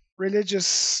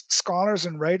religious scholars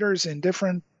and writers in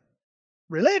different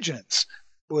religions,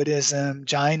 Buddhism,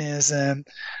 Jainism,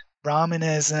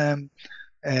 Brahmanism,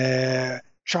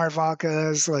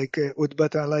 Charvakas, like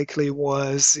Udbata likely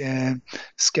was, and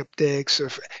skeptics, or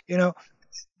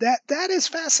that is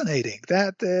fascinating.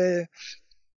 That the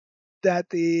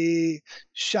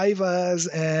Shaivas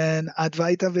and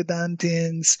Advaita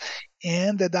Vedantins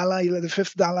and the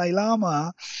fifth Dalai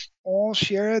Lama all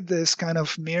shared this kind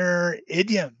of mirror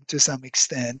idiom to some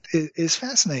extent is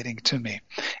fascinating to me.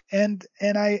 And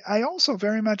I also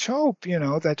very much hope,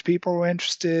 that people are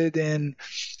interested in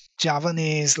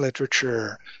Javanese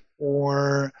literature,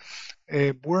 or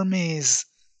Burmese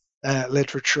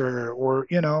literature, or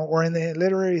in the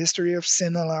literary history of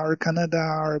Sinhala or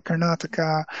Kannada or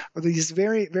Karnataka, or these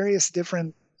various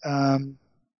different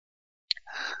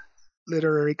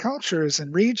literary cultures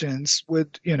and regions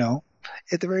would,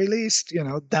 at the very least,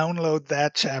 download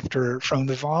that chapter from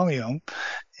the volume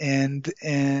and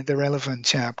the relevant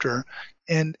chapter.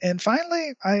 And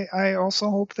finally, I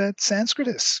also hope that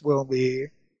Sanskritists will be,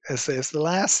 as the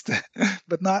last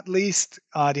but not least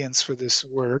audience for this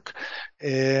work.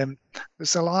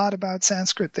 There's a lot about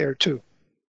Sanskrit there too.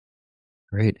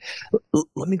 Great.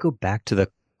 Let me go back to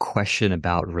the question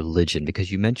about religion,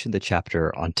 because you mentioned the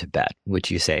chapter on Tibet,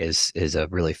 which you say is a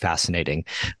really fascinating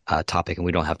topic, and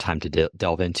we don't have time to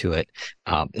delve into it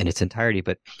in its entirety.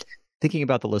 But thinking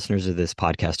about the listeners of this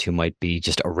podcast who might be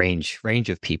just a range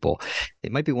of people, they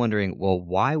might be wondering, well,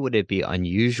 why would it be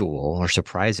unusual or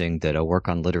surprising that a work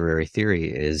on literary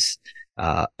theory is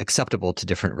acceptable to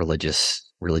different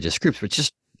religious groups, which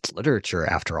is literature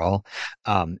after all?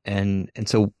 And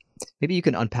so maybe you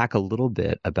can unpack a little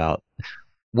bit about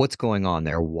what's going on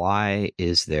there. Why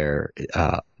is there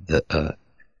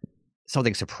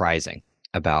something surprising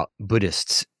about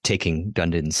Buddhists taking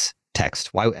Dandin's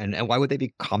text? Why and why would they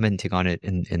be commenting on it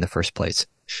in the first place?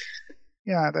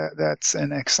 Yeah, that's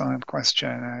an excellent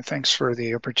question. Thanks for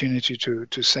the opportunity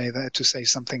to say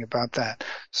something about that.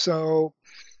 So,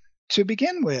 to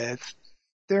begin with,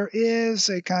 there is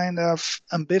a kind of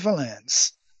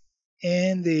ambivalence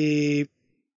in the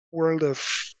world of,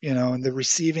 in the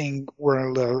receiving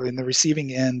world, in the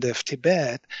receiving end of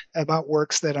Tibet, about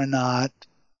works that are not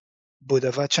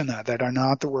Buddha Vachana, that are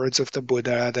not the words of the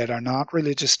Buddha, that are not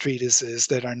religious treatises,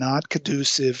 that are not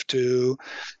conducive to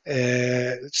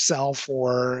self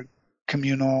or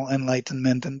communal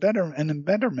enlightenment and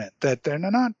betterment, that they're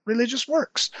not religious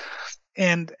works.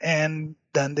 And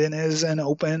Dandin is an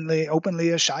openly a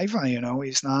Shaiva,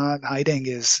 he's not hiding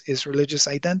his religious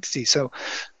identity. So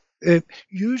it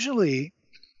usually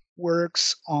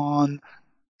works on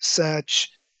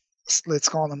such, let's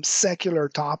call them secular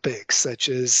topics, such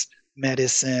as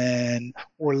medicine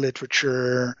or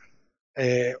literature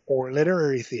or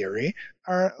literary theory,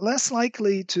 are less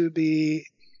likely to be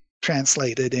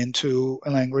translated into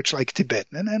a language like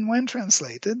Tibetan. And when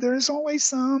translated, there is always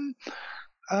some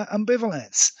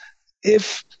ambivalence.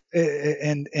 If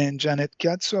and Janet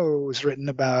Gyatso has written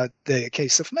about the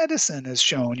case of medicine, as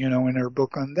shown, in her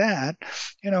book on that,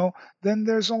 then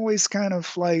there's always kind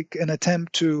of like an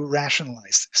attempt to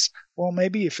rationalize this. Well,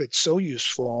 maybe if it's so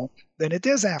useful, then it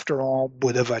is, after all,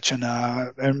 Buddha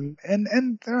Vachana, and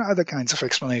there are other kinds of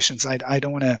explanations. I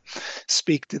don't want to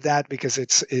speak to that because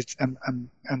I'm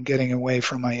getting away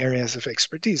from my areas of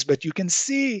expertise. But you can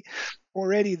see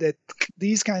already that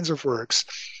these kinds of works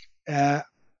are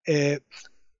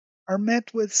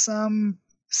met with some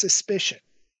suspicion,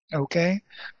 okay?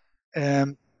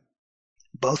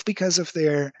 Both because of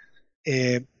their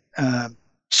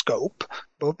scope,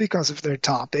 both because of their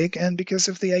topic, and because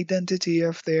of the identity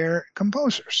of their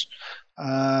composers.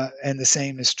 And the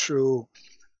same is true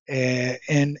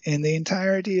in the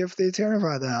entirety of the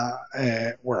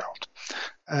Theravada world.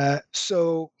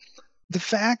 So the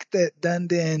fact that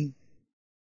Dandin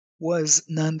was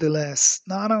nonetheless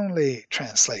not only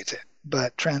translated,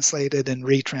 but translated and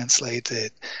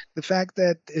retranslated. The fact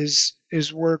that his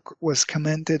work was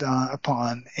commented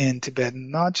upon in Tibetan,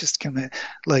 not just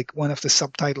like one of the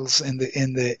subtitles in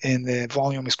the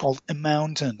volume is called "A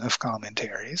Mountain of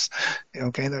Commentaries."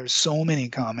 Okay, there's so many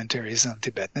commentaries on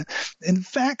Tibetan. In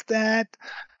fact, that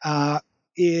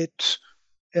it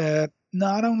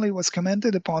not only was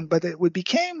commented upon, but it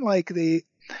became an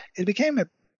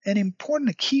important,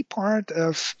 a key part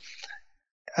of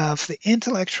the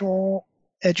intellectual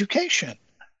education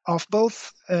of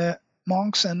both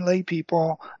monks and lay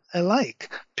people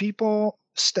alike. People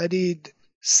studied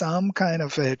some kind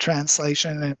of a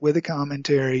translation with a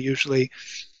commentary, usually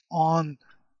on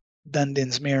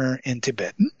Dandin's Mirror in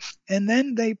Tibetan, and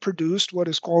then they produced what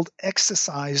is called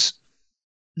exercise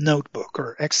notebook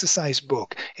or exercise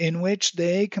book, in which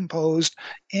they composed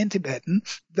in Tibetan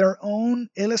their own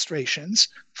illustrations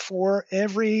for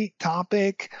every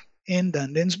topic in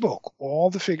Dandin's book. All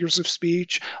the figures of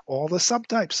speech, all the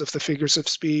subtypes of the figures of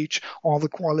speech, all the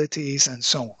qualities, and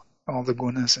so on, all the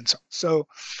gunas and so on. So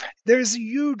there's a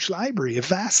huge library, a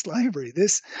vast library.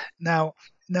 Now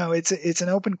it's an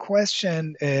open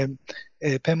question.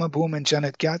 Pema Boom and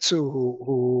Janet Gatsu,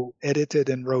 who edited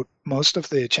and wrote most of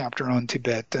the chapter on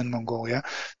Tibet and Mongolia,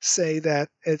 say that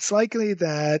it's likely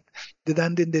that the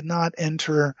Dandin did not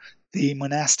enter the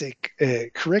monastic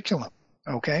curriculum.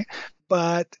 Okay,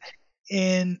 but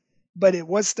it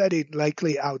was studied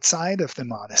likely outside of the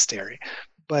monastery.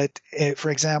 But for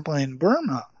example, in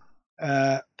Burma,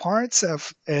 parts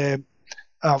of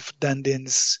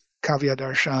Dandin's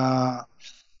Kavyadarsha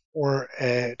or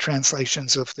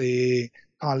translations of the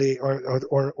Pali or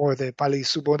the Pali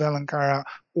Subodhalankara,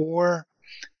 or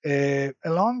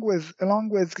along with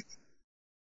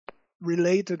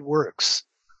related works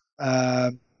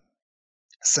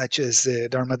such as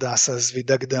Dharmadasa's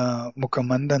Vidagda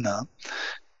Mukhamandana,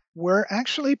 were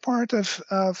actually part of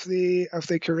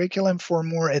the curriculum for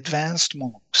more advanced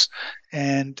monks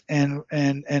and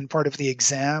part of the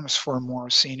exams for more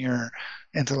senior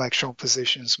intellectual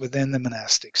positions within the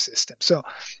monastic system. So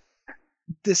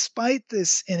despite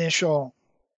this initial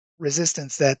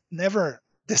resistance that never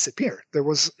disappeared, it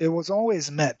was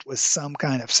always met with some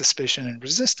kind of suspicion and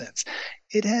resistance,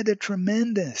 it had a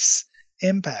tremendous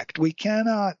impact. We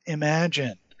cannot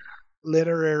imagine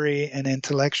literary and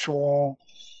intellectual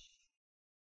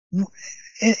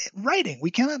writing. We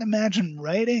cannot imagine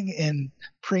writing in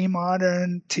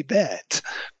pre-modern Tibet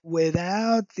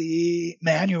without the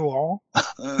manual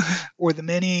or the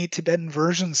many Tibetan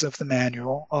versions of the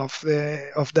manual of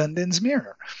Dandin's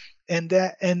Mirror. And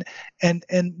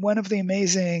one of the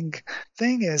amazing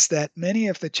thing is that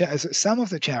some of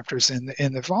the chapters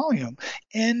in the volume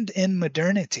end in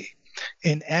modernity,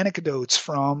 in anecdotes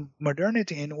from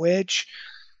modernity, in which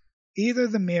either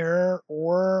the mirror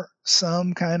or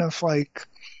some kind of like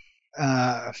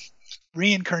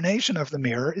reincarnation of the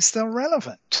mirror is still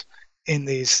relevant in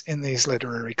these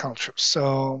literary cultures.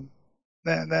 So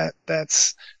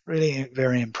that's really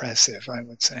very impressive, I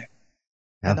would say.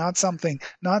 Yeah. And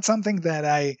not something that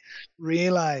I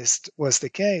realized was the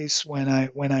case when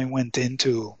I went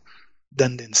into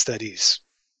Dandin studies.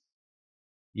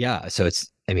 Yeah, so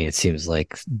it seems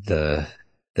like the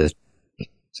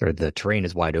sort of the terrain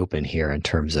is wide open here in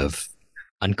terms of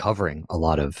uncovering a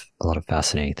lot of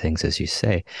fascinating things, as you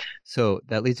say. So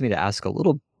that leads me to ask a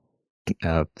little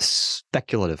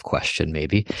speculative question,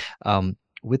 maybe.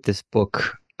 With this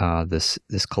book, this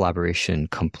collaboration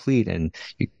complete, and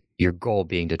your goal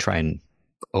being to try and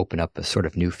open up a sort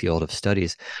of new field of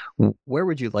studies, where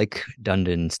would you like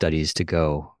Dandin studies to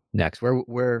go next?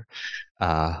 Where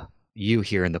you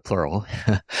here in the plural,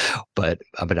 but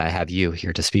I have you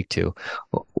here to speak to.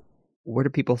 Where do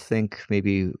people think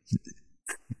maybe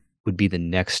would be the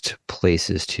next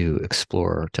places to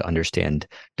explore to understand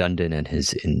Dandin and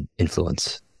his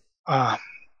influence?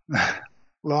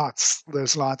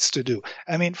 There's lots to do.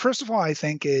 I mean, first of all, I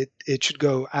think it should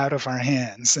go out of our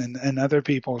hands, and other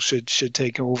people should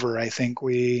take over. I think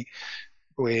we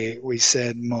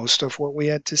said most of what we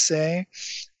had to say,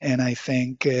 and I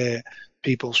think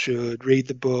people should read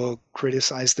the book,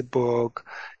 criticize the book,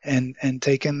 and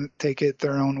take it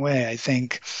their own way. I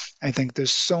think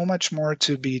there's so much more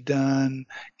to be done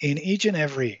in each and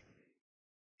every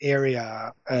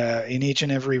area, in each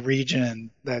and every region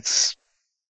that's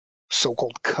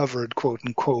so-called covered, quote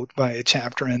unquote, by a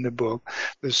chapter in the book.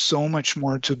 There's so much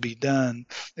more to be done.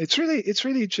 It's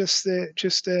really just a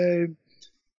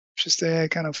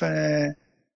kind of an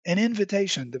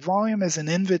invitation. The volume is an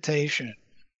invitation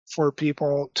for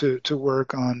people to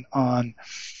work on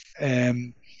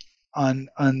on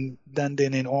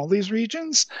Dandin in all these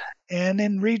regions, and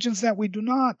in regions that we do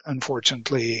not,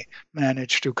 unfortunately,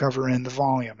 manage to cover in the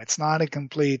volume. It's not a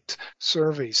complete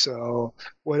survey. So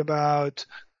what about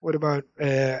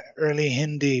early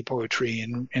Hindi poetry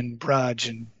in Braj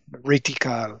and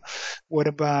Ritikal? What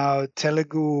about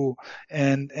Telugu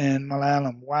and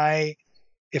Malayalam? Why,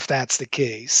 if that's the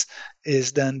case,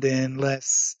 is Dandin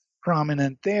less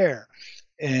prominent there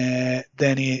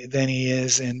than he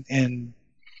is in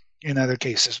other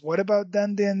cases? What about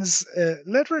Dandin's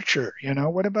literature?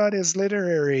 What about his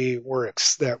literary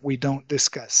works that we don't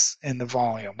discuss in the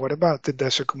volume? What about the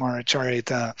Dasakumara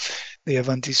Charita, the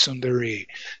Avanti Sundari,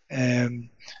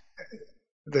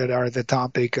 that are the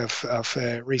topic of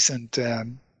a recent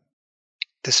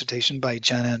dissertation by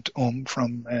Janet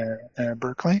from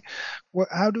Berkeley?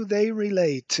 How do they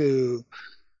relate to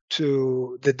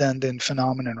the Dandin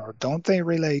phenomenon, or don't they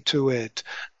relate to it?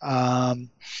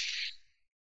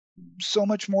 So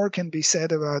much more can be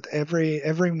said about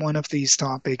every one of these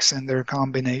topics and their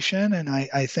combination, and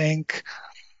I think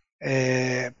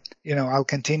I'll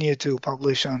continue to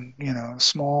publish on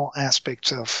small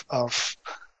aspects of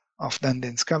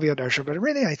Dandin's Kavya Darsha, but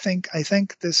really I think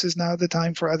this is now the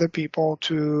time for other people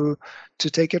to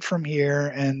take it from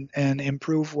here and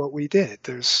improve what we did.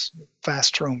 There's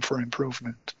vast room for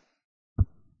improvement.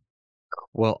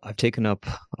 Well, I've taken up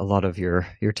a lot of your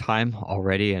time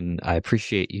already, and I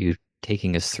appreciate you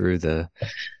taking us through the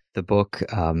book.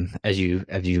 As you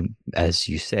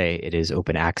say, it is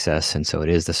open access, and so it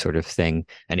is the sort of thing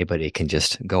anybody can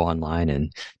just go online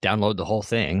and download the whole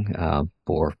thing,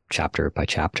 or chapter by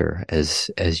chapter, as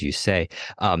you say.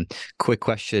 Quick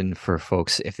question for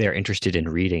folks: if they're interested in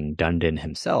reading Dandin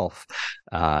himself,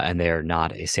 and they are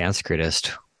not a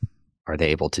Sanskritist, are they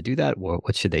able to do that?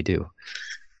 What should they do?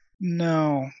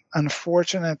 No,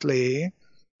 unfortunately,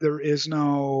 there is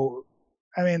no.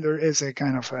 I mean, there is a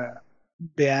kind of a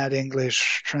bad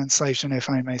English translation, if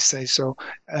I may say so,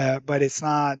 but it's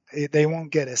not. They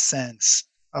won't get a sense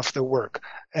of the work.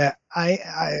 I'm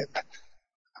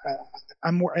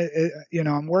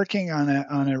working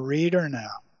on a reader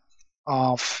now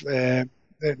of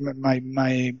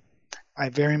my. I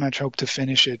very much hope to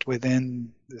finish it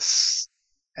within this.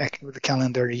 The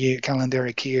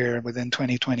calendaric year within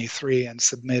 2023, and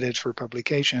submit it for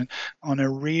publication on a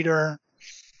reader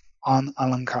on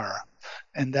Alankara,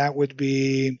 and that would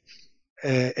be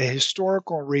a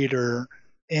historical reader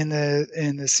in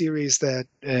the series that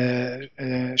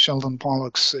Sheldon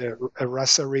Pollock's a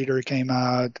Rasa reader came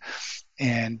out,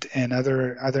 and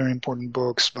other important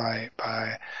books by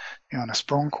Jonas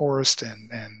Bronkhorst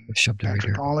and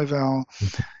Patrick Olivelle.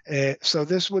 So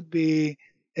this would be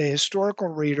a historical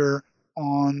reader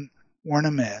on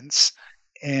ornaments,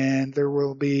 and there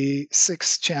will be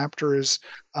 6 chapters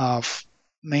of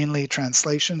mainly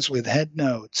translations with head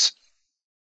notes.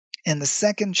 And the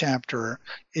second chapter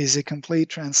is a complete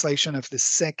translation of the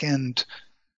second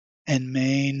and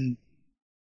main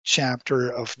chapter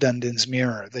of Dandin's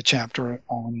Mirror, the chapter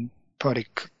on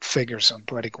poetic figures, on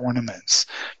poetic ornaments.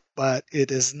 But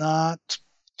it is not,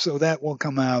 so that will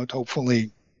come out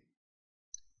hopefully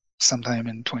sometime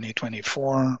in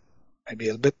 2024, maybe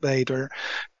a bit later.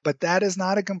 But that is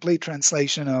not a complete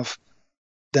translation of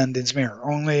Dandin's Mirror,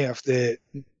 only of the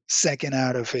second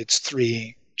out of its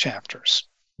 3 chapters.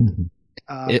 Mm-hmm.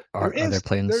 Are there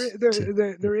plans?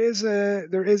 There is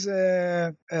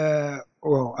a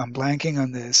well, I'm blanking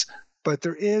on this, but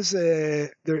there is a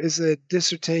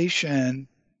dissertation.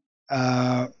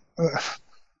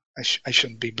 I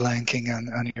shouldn't be blanking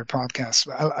on your podcast.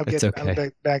 I'll get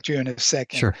back to you in a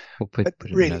second. Sure. We'll put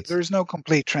really, there's no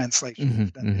complete translation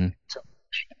of Dandin. Mm-hmm. So,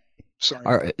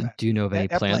 sorry. Do you know of any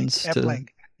plans to?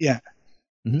 Yeah.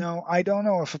 Mm-hmm. No, I don't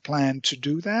know of a plan to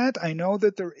do that. I know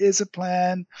that there is a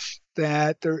plan,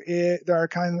 that there are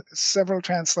several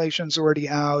translations already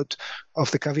out of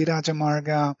the Kaviraja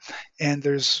Marga, and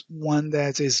there's one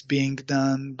that is being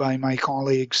done by my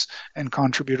colleagues and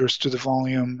contributors to the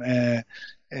volume,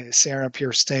 Sarah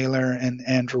Pierce-Taylor and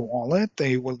Andrew Wallet.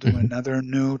 They will do another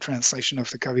new translation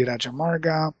of the Kaviraja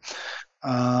Marga.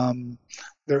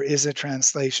 There is a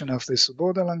translation of the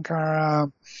Subodha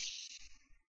Lankara,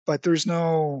 but there's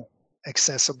no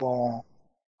accessible,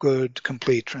 good,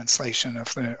 complete translation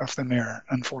of the Mirror,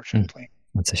 unfortunately.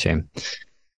 That's a shame.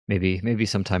 Maybe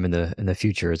sometime in the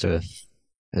future,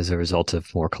 as a result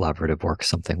of more collaborative work,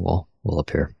 something will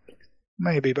appear.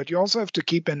 Maybe, but you also have to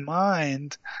keep in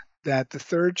mind that the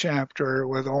 3rd chapter,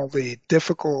 with all the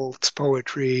difficult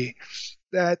poetry,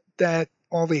 that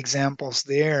all the examples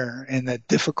there in the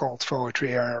difficult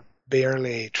poetry are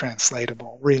barely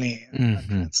translatable, really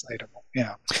untranslatable.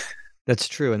 Yeah. That's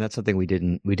true, and that's something we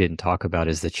didn't talk about,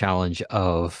 is the challenge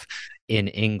of, in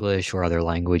English or other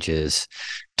languages,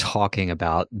 talking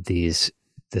about this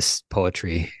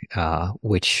poetry,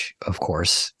 which of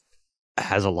course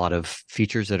has a lot of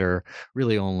features that are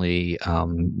really only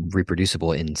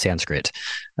reproducible in Sanskrit.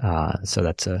 So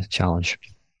that's a challenge.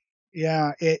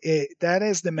 Yeah, that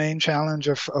is the main challenge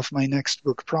of my next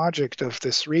book project, of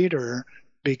this reader,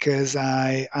 because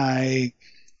I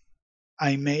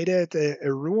made it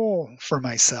a rule for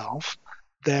myself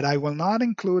that I will not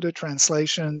include a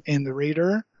translation in the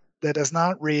reader that does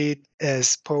not read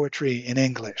as poetry in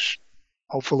English.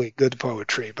 Hopefully good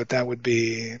poetry, but that would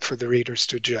be for the readers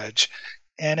to judge.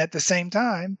 And at the same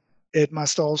time, it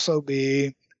must also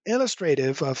be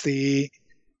illustrative of the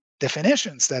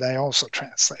definitions that I also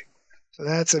translate. So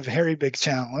that's a very big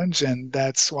challenge, and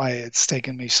that's why it's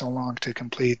taken me so long to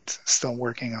complete. Still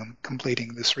working on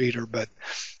completing this reader, but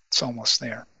it's almost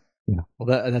there. Yeah,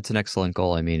 well, that's an excellent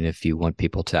goal. I mean, if you want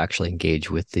people to actually engage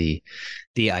with the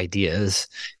ideas,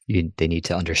 they need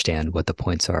to understand what the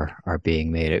points are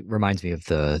being made. It reminds me of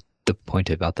the point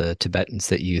about the Tibetans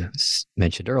that you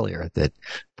mentioned earlier, that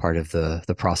part of the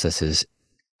process is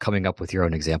coming up with your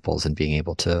own examples and being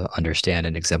able to understand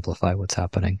and exemplify what's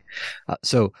happening.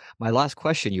 So my last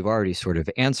question you've already sort of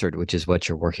answered, which is what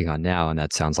you're working on now, and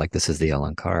that sounds like this is the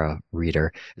Alankara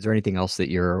reader. Is there anything else that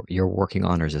you're working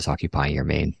on, or is this occupying your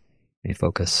main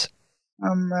focus?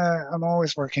 I'm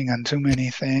always working on too many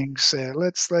things.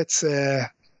 Let's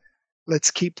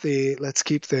keep the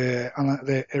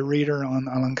reader on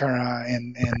Alankara,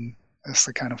 and that's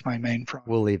the kind of my main project.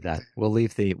 We'll leave that. We'll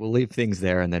leave things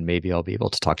there, and then maybe I'll be able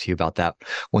to talk to you about that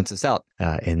once it's out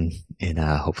in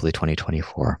hopefully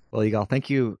 2024. Well, Yigal,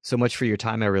 thank you so much for your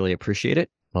time. I really appreciate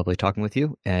it. Lovely talking with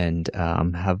you, and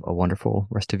have a wonderful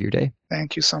rest of your day.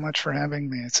 Thank you so much for having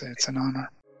me. It's an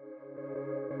honor.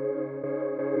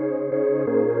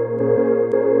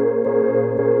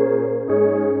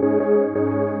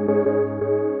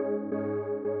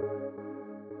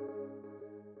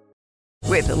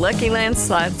 With the Lucky Land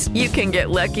Slots, you can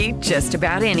get lucky just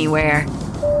about anywhere.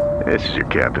 This is your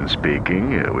captain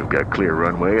speaking. We've got clear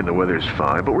runway and the weather's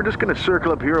fine, but we're just going to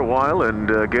circle up here a while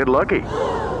and get lucky.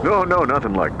 No,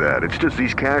 nothing like that. It's just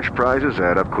these cash prizes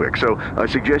add up quick. So I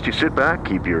suggest you sit back,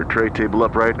 keep your tray table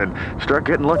upright, and start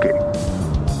getting lucky.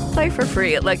 Play for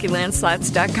free at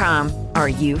LuckyLandSlots.com. Are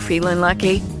you feeling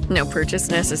lucky? No purchase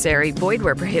necessary. Void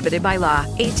where prohibited by law.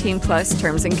 18+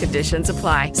 terms and conditions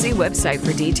apply. See website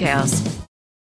for details.